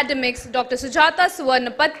of Academics, Dr. Sujata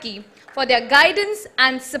Suvarnapatki, for their guidance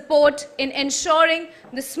and support in ensuring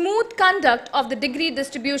the smooth conduct of the degree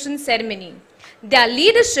distribution ceremony. Their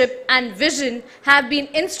leadership and vision have been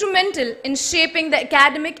instrumental in shaping the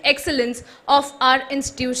academic excellence of our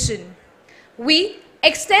institution. We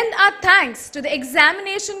extend our thanks to the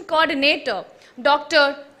examination coordinator,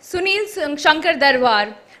 Dr. Sunil Shankar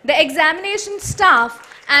Darwar, the examination staff,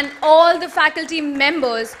 and all the faculty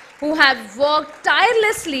members who have worked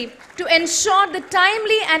tirelessly to ensure the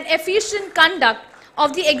timely and efficient conduct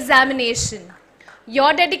of the examination.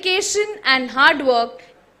 Your dedication and hard work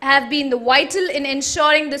have been the vital in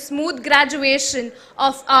ensuring the smooth graduation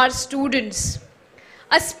of our students.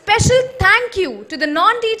 A special thank you to the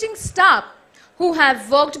non-teaching staff who have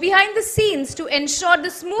worked behind the scenes to ensure the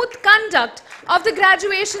smooth conduct of the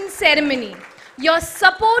graduation ceremony. Your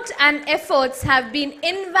support and efforts have been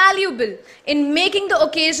invaluable in making the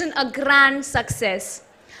occasion a grand success.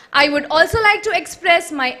 I would also like to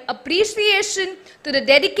express my appreciation to the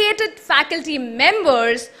dedicated faculty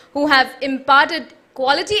members who have imparted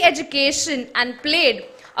quality education and played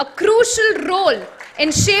a crucial role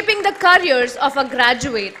in shaping the careers of a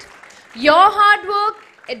graduate. Your hard work,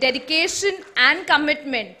 dedication and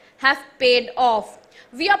commitment have paid off.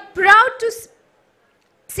 We are proud to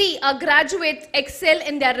see our graduates excel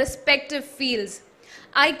in their respective fields.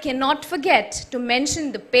 I cannot forget to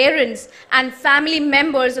mention the parents and family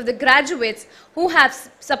members of the graduates who have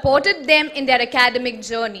supported them in their academic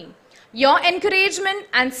journey. Your encouragement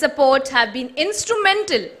and support have been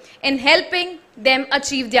instrumental in helping them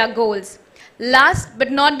achieve their goals. Last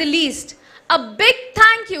but not the least, a big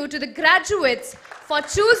thank you to the graduates for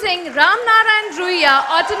choosing Ramnarain Ruia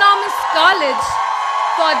Autonomous College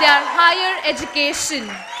for their higher education.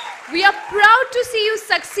 We are proud to see you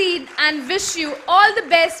succeed and wish you all the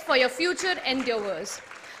best for your future endeavors.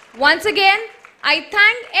 Once again, I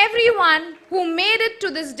thank everyone who made it to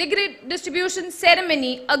this degree distribution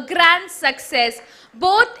ceremony a grand success,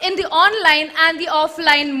 both in the online and the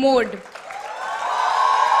offline mode.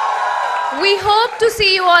 We hope to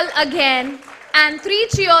see you all again, and 3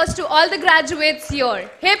 cheers to all the graduates here.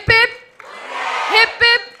 Hip hip, hip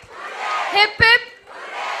hip, hip hip.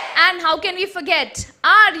 And how can we forget?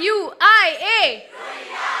 R-U-I-A.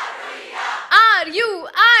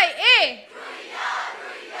 R-U-I-A.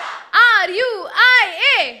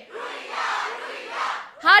 R-U-I-A.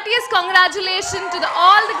 Heartiest congratulations to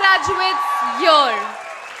all the graduates here.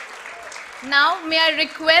 Now, may I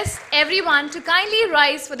request everyone to kindly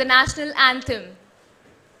rise for the national anthem.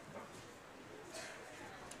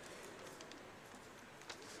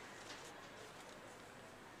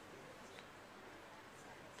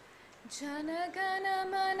 जनगण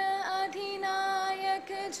मन अधिनायक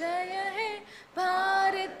जय हे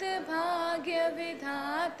भारत भाग्य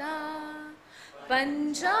विधाता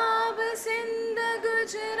पंजाब सिंध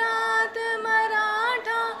गुजरात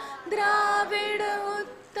मराठा द्राविड़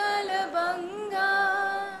उत्कल बंगा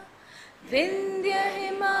विंध्य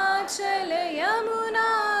हिमाचल यमुना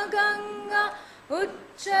गंगा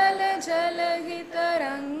उच्चल जलधि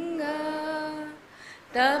तरंगा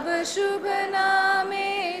तब शुभ नामे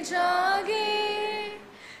जागे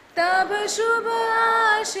तब शुभ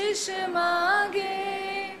आशीष मांगे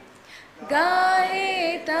गाए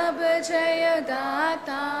तब जय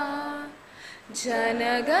गाता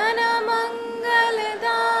जनगण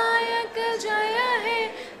मंगलदायक जय हे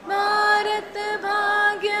भारत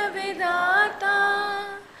भाग्य विधाता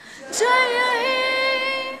जय हे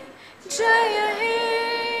जय हे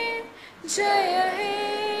जय हे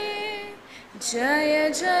जय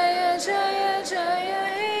जय जय जय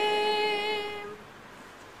हे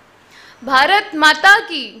भारत माता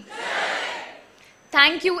की.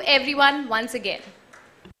 Thank you everyone once again.